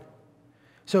housing.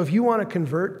 So if you want to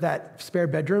convert that spare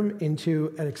bedroom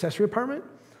into an accessory apartment,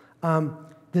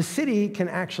 the city can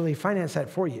actually finance that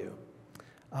for you.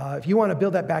 If you want to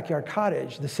build that backyard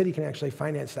cottage, the city can actually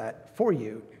finance that for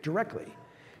you directly.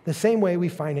 The same way we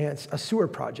finance a sewer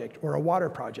project or a water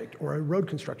project or a road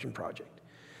construction project.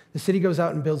 The city goes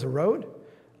out and builds a road.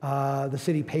 The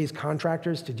city pays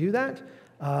contractors to do that.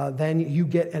 Then you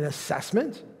get an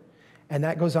assessment, and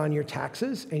that goes on your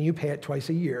taxes, and you pay it twice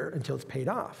a year until it's paid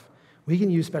off. We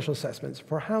can use special assessments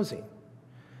for housing.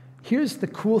 Here's the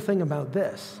cool thing about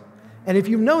this. And if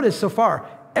you've noticed so far,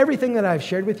 everything that I've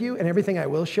shared with you and everything I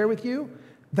will share with you,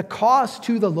 the cost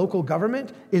to the local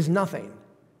government is nothing.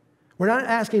 We're not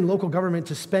asking local government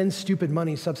to spend stupid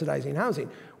money subsidizing housing.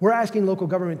 We're asking local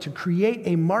government to create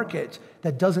a market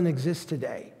that doesn't exist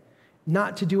today,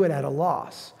 not to do it at a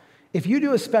loss. If you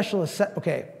do a special assessment,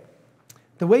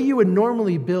 The way you would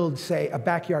normally build, say, a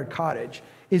backyard cottage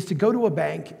is to go to a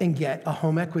bank and get a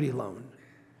home equity loan.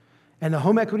 And the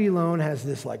home equity loan has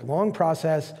this long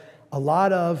process. A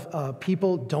lot of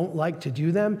people don't like to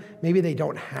do them. Maybe they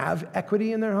don't have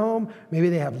equity in their home. Maybe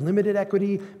they have limited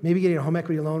equity. Maybe getting a home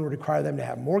equity loan would require them to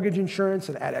have mortgage insurance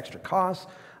and add extra costs.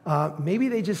 Maybe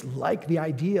they just like the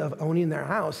idea of owning their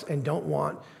house and don't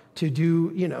want to do,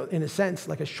 in a sense,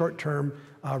 like a short-term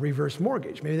reverse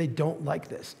mortgage. Maybe they don't like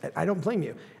this. I don't blame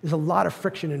you. There's a lot of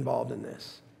friction involved in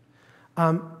this.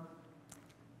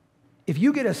 If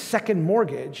you get a second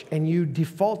mortgage and you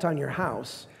default on your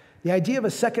house, the idea of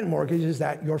a second mortgage is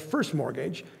that your first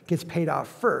mortgage gets paid off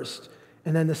first,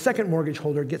 and then the second mortgage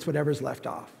holder gets whatever's left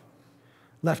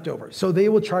over. So they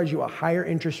will charge you a higher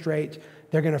interest rate.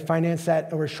 They're going to finance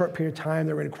that over a short period of time.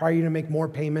 They're going to require you to make more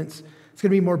payments. It's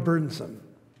going to be more burdensome.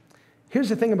 Here's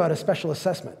the thing about a special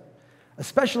assessment. A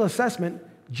special assessment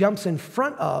jumps in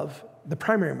front of the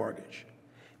primary mortgage.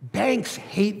 Banks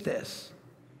hate this.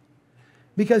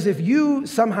 Because if you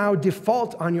somehow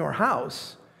default on your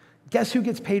house, guess who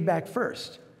gets paid back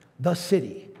first? The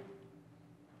city.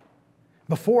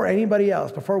 Before anybody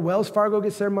else, before Wells Fargo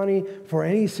gets their money, before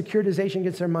any securitization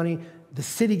gets their money, the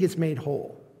city gets made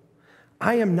whole.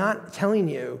 I am not telling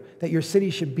you that your city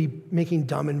should be making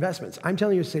dumb investments. I'm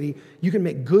telling your city you can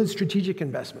make good strategic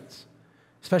investments.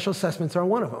 Special assessments are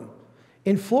one of them.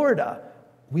 In Florida,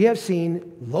 we have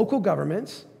seen local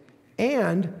governments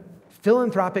and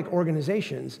philanthropic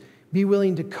organizations be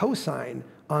willing to co-sign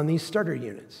on these starter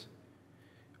units.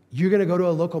 You're going to go to a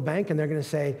local bank and they're going to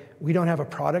say, we don't have a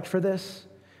product for this.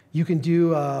 You can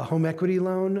do a home equity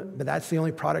loan, but that's the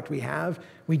only product we have.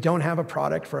 We don't have a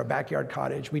product for a backyard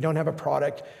cottage. We don't have a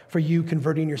product for you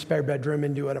converting your spare bedroom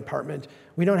into an apartment.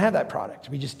 We don't have that product.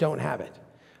 We just don't have it.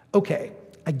 Okay,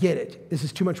 I get it. This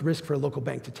is too much risk for a local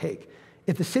bank to take.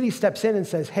 If the city steps in and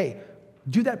says, hey,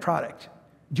 do that product.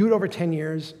 Do it over 10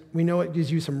 years. We know it gives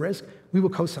you some risk. We will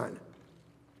co-sign.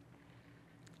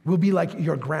 We'll be like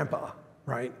your grandpa,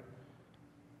 right?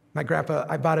 My grandpa,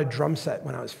 I bought a drum set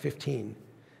when I was 15.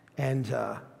 And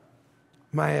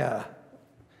my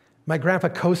grandpa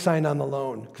co-signed on the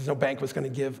loan because no bank was going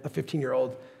to give a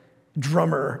 15-year-old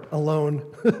drummer a loan.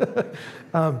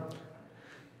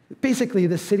 Basically,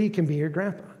 the city can be your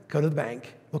grandpa. Go to the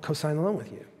bank. We'll co-sign the loan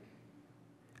with you.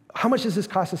 How much does this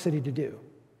cost the city to do?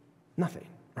 Nothing.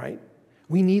 Right?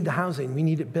 We need the housing. We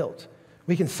need it built.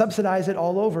 We can subsidize it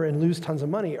all over and lose tons of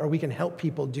money, or we can help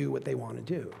people do what they want to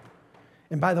do.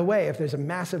 And by the way, if there's a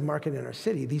massive market in our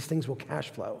city, these things will cash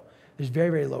flow. There's very,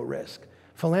 very low risk.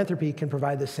 Philanthropy can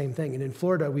provide the same thing, and in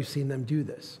Florida, we've seen them do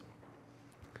this.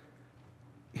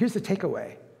 Here's the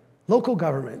takeaway. Local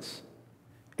governments,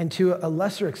 and to a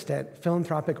lesser extent,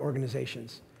 philanthropic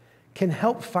organizations, can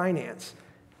help finance,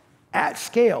 at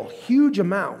scale, huge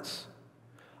amounts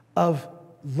of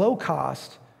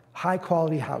low-cost,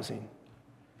 high-quality housing.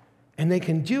 And they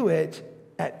can do it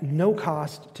at no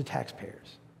cost to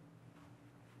taxpayers.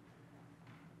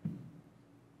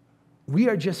 We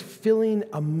are just filling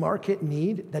a market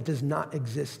need that does not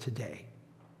exist today.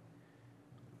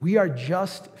 We are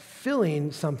just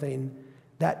filling something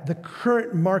that the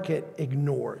current market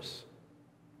ignores.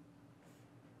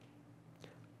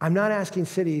 I'm not asking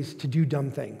cities to do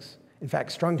dumb things. In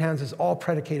fact, Strong Towns is all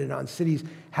predicated on cities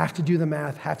have to do the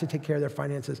math, have to take care of their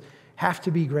finances, have to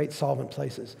be great solvent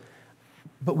places.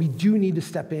 But we do need to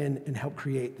step in and help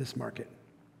create this market.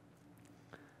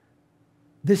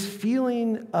 This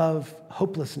feeling of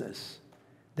hopelessness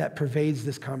that pervades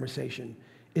this conversation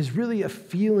is really a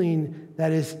feeling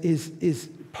that is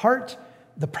part,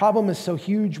 the problem is so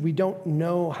huge we don't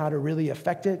know how to really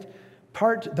affect it.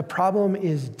 Part, the problem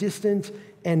is distant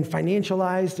and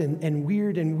financialized and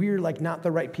weird, like not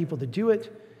the right people to do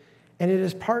it. And it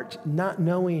is part not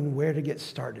knowing where to get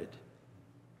started.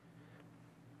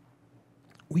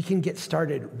 We can get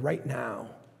started right now,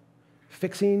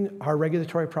 fixing our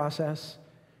regulatory process,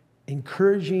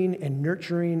 encouraging and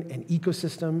nurturing an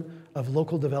ecosystem of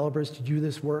local developers to do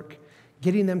this work,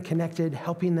 getting them connected,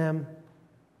 helping them.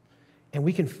 And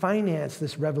we can finance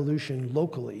this revolution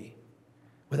locally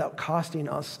without costing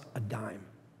us a dime.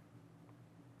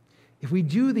 If we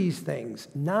do these things,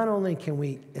 not only can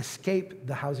we escape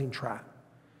the housing trap,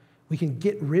 we can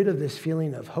get rid of this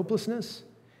feeling of hopelessness,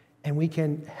 and we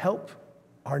can help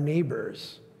our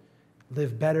neighbors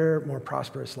live better, more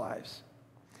prosperous lives.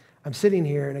 I'm sitting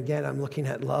here, and again, I'm looking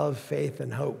at love, faith,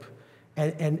 and hope.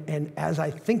 And as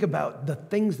I think about the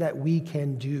things that we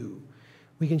can do,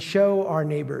 we can show our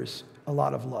neighbors a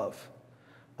lot of love.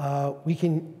 We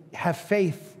can have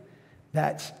faith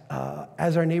that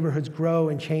as our neighborhoods grow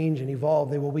and change and evolve,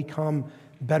 they will become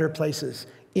better places,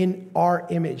 in our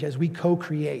image as we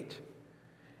co-create.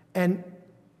 And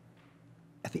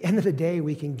at the end of the day,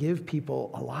 we can give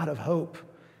people a lot of hope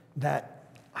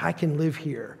that I can live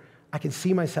here. I can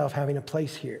see myself having a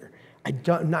place here.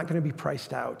 I'm not going to be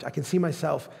priced out. I can see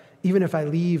myself, even if I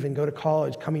leave and go to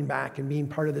college, coming back and being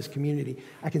part of this community.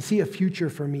 I can see a future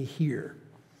for me here.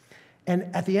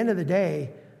 And at the end of the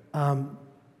day,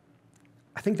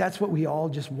 I think that's what we all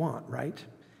just want, right?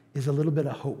 Is a little bit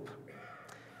of hope.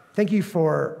 Thank you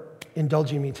for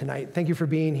indulging me tonight. Thank you for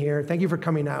being here. Thank you for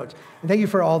coming out. And thank you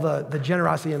for all the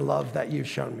generosity and love that you've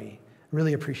shown me.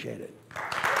 Really appreciate it.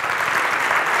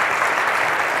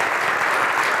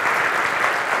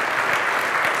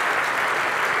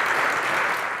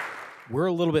 We're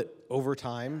a little bit over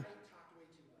time.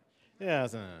 Yeah.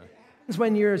 It's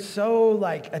when you're so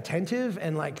like attentive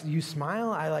and like you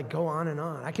smile, I like go on and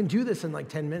on. I can do this in like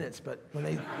 10 minutes, but when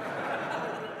they...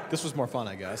 This was more fun,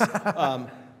 I guess.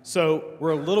 So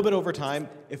we're a little bit over time.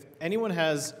 If anyone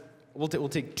has, we'll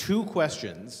take 2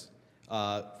 questions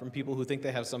from people who think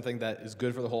they have something that is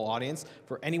good for the whole audience.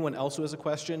 For anyone else who has a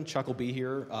question, Chuck will be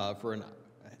here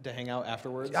to hang out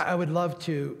afterwards. I would love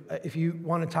to. If you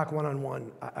want to talk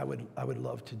one-on-one, I would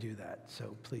love to do that.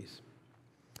 So please.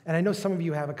 And I know some of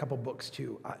you have a couple books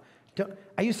too.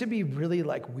 I used to be really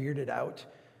like weirded out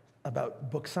about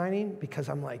book signing because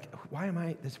I'm like, why am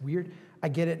I this weird? I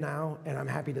get it now, and I'm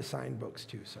happy to sign books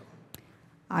too. So,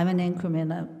 I'm an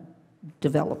incremental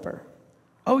developer.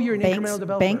 Oh, you're an incremental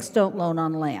developer. Banks don't loan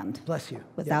on land. Bless you.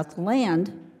 Without the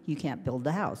land, you can't build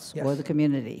the house or the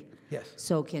community. Yes.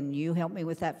 So can you help me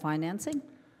with that financing?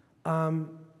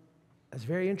 That's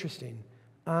very interesting.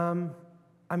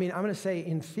 I mean, I'm going to say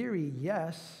in theory,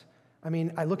 yes. I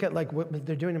mean, I look at like what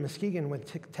they're doing in Muskegon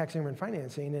with tax increment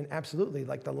financing, and absolutely,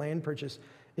 like the land purchase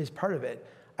is part of it.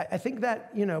 I think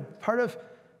that, you know, part of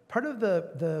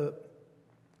the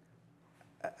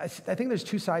I think there's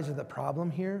 2 sides of the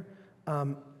problem here.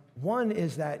 One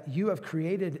is that you have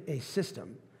created a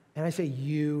system, and I say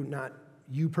you, not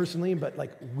you personally, but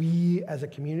like we as a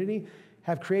community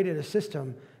have created a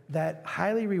system that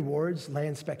highly rewards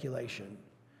land speculation.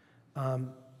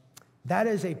 That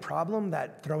is a problem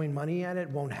that throwing money at it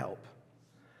won't help.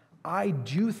 I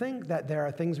do think that there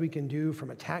are things we can do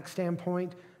from a tax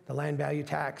standpoint. The land value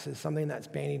tax is something that's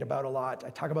bandied about a lot.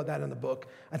 I talk about that in the book.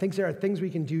 I think there are things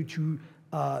we can do to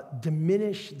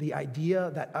diminish the idea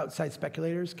that outside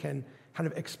speculators can kind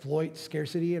of exploit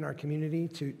scarcity in our community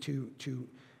to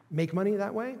make money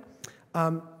that way.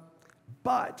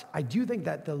 But I do think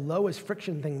that the lowest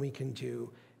friction thing we can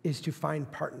do is to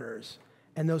find partners.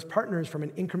 And those partners, from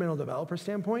an incremental developer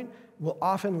standpoint, will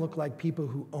often look like people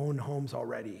who own homes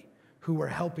already, who are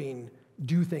helping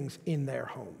do things in their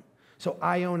home. So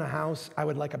I own a house. I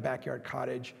would like a backyard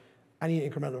cottage. I need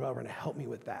an incremental developer to help me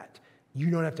with that. You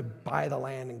don't have to buy the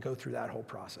land and go through that whole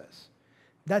process.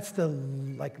 That's the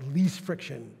like least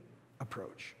friction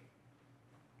approach.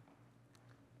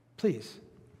 Please.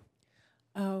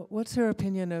 What's your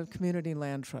opinion of community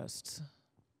land trusts?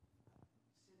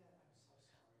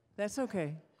 That's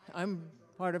okay. I'm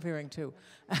hard of hearing too.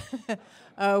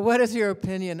 What is your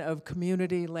opinion of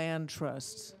community land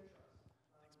trusts?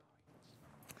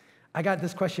 I got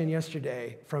this question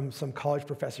yesterday from some college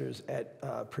professors at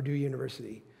Purdue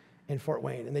University in Fort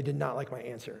Wayne, and they did not like my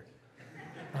answer.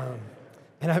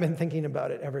 And I've been thinking about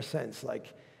it ever since.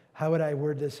 Like, how would I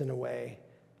word this in a way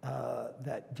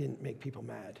that didn't make people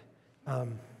mad?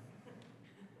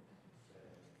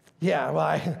 Yeah,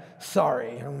 well,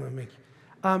 sorry. I'm going to make...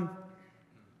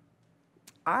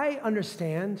 I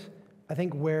understand, I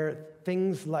think, where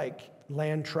things like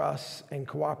land trusts and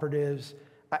cooperatives,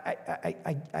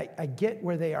 I get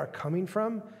where they are coming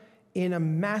from. In a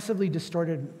massively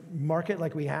distorted market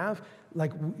like we have,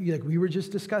 like we were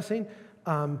just discussing,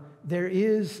 there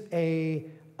is a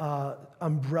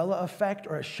umbrella effect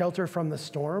or a shelter from the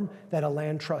storm that a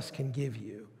land trust can give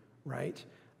you, right?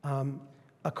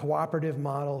 A cooperative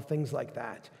model, things like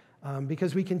that.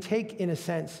 Because we can take, in a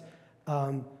sense,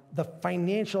 the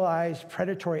financialized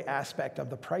predatory aspect of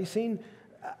the pricing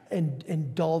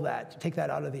and dull that, take that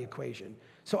out of the equation.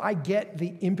 So I get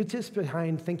the impetus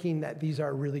behind thinking that these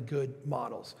are really good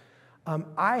models.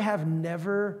 I have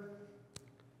never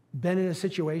been in a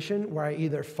situation where I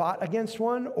either fought against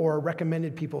one or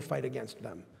recommended people fight against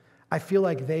them. I feel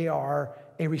like they are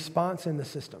a response in the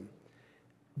system.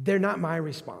 They're not my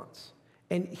response.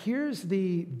 And here's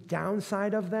the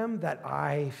downside of them that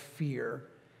I fear.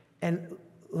 And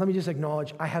let me just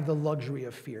acknowledge, I have the luxury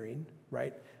of fearing,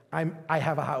 right? I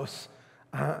have a house.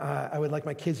 I would like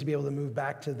my kids to be able to move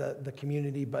back to the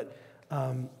community, but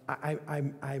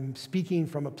I'm speaking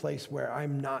from a place where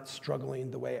I'm not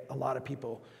struggling the way a lot of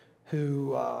people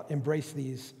who embrace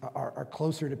these, are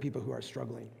closer to people who are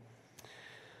struggling.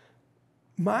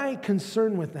 My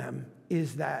concern with them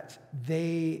is that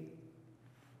they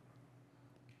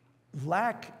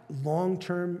lack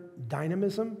long-term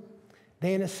dynamism.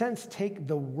 They, in a sense, take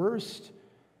the worst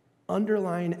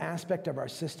underlying aspect of our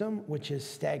system, which is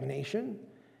stagnation,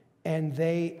 and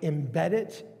they embed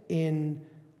it in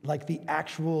like the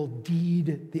actual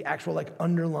deed, the actual like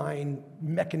underlying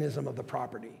mechanism of the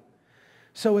property.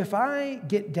 So if I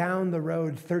get down the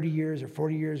road 30 years or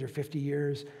 40 years or 50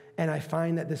 years, and I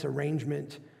find that this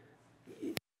arrangement,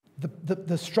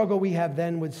 the struggle we have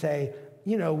then would say,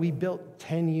 you know, we built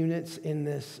 10 units in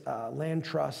this land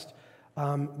trust.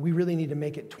 We really need to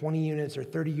make it 20 units or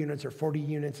 30 units or 40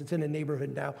 units. It's in a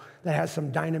neighborhood now that has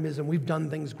some dynamism. We've done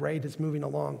things great. It's moving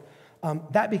along.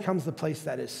 That becomes the place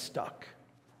that is stuck.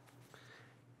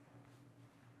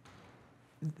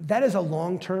 That is a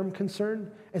long-term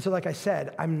concern. And so like I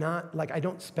said, I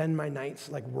don't spend my nights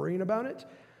like worrying about it.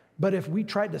 But if we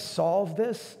tried to solve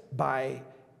this by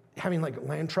having like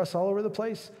land trusts all over the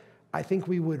place, I think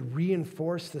we would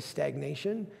reinforce the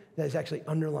stagnation that is actually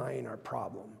underlying our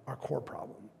problem, our core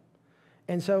problem.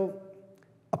 And so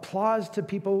applause to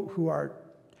people who are,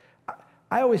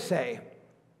 I always say,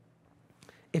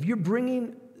 if you're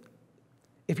bringing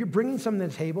something to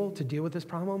the table to deal with this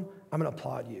problem, I'm gonna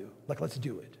applaud you. Like, let's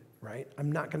do it, right?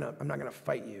 I'm not gonna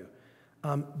fight you.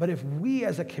 But if we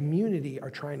as a community are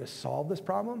trying to solve this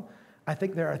problem, I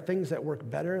think there are things that work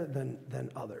better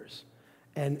than others.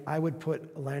 And I would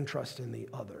put land trust in the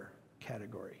other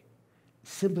category,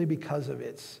 simply because of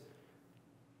its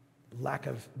lack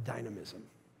of dynamism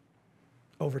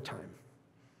over time.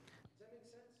 Does that make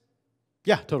sense?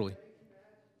 Yeah, totally.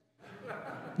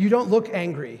 You don't look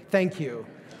angry. Thank you.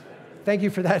 Thank you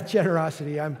for that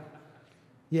generosity.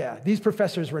 These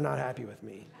professors were not happy with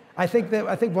me. I think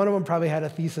one of them probably had a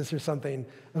thesis or something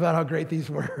about how great these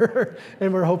were,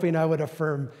 and we're hoping I would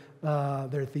affirm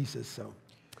their thesis. So,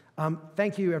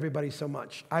 thank you, everybody, so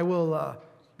much. I will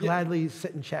gladly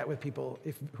sit and chat with people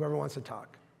if whoever wants to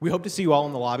talk. We hope to see you all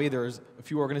in the lobby. There's a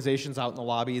few organizations out in the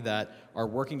lobby that are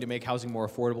working to make housing more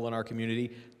affordable in our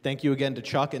community. Thank you again to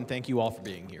Chuck, and thank you all for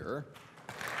being here.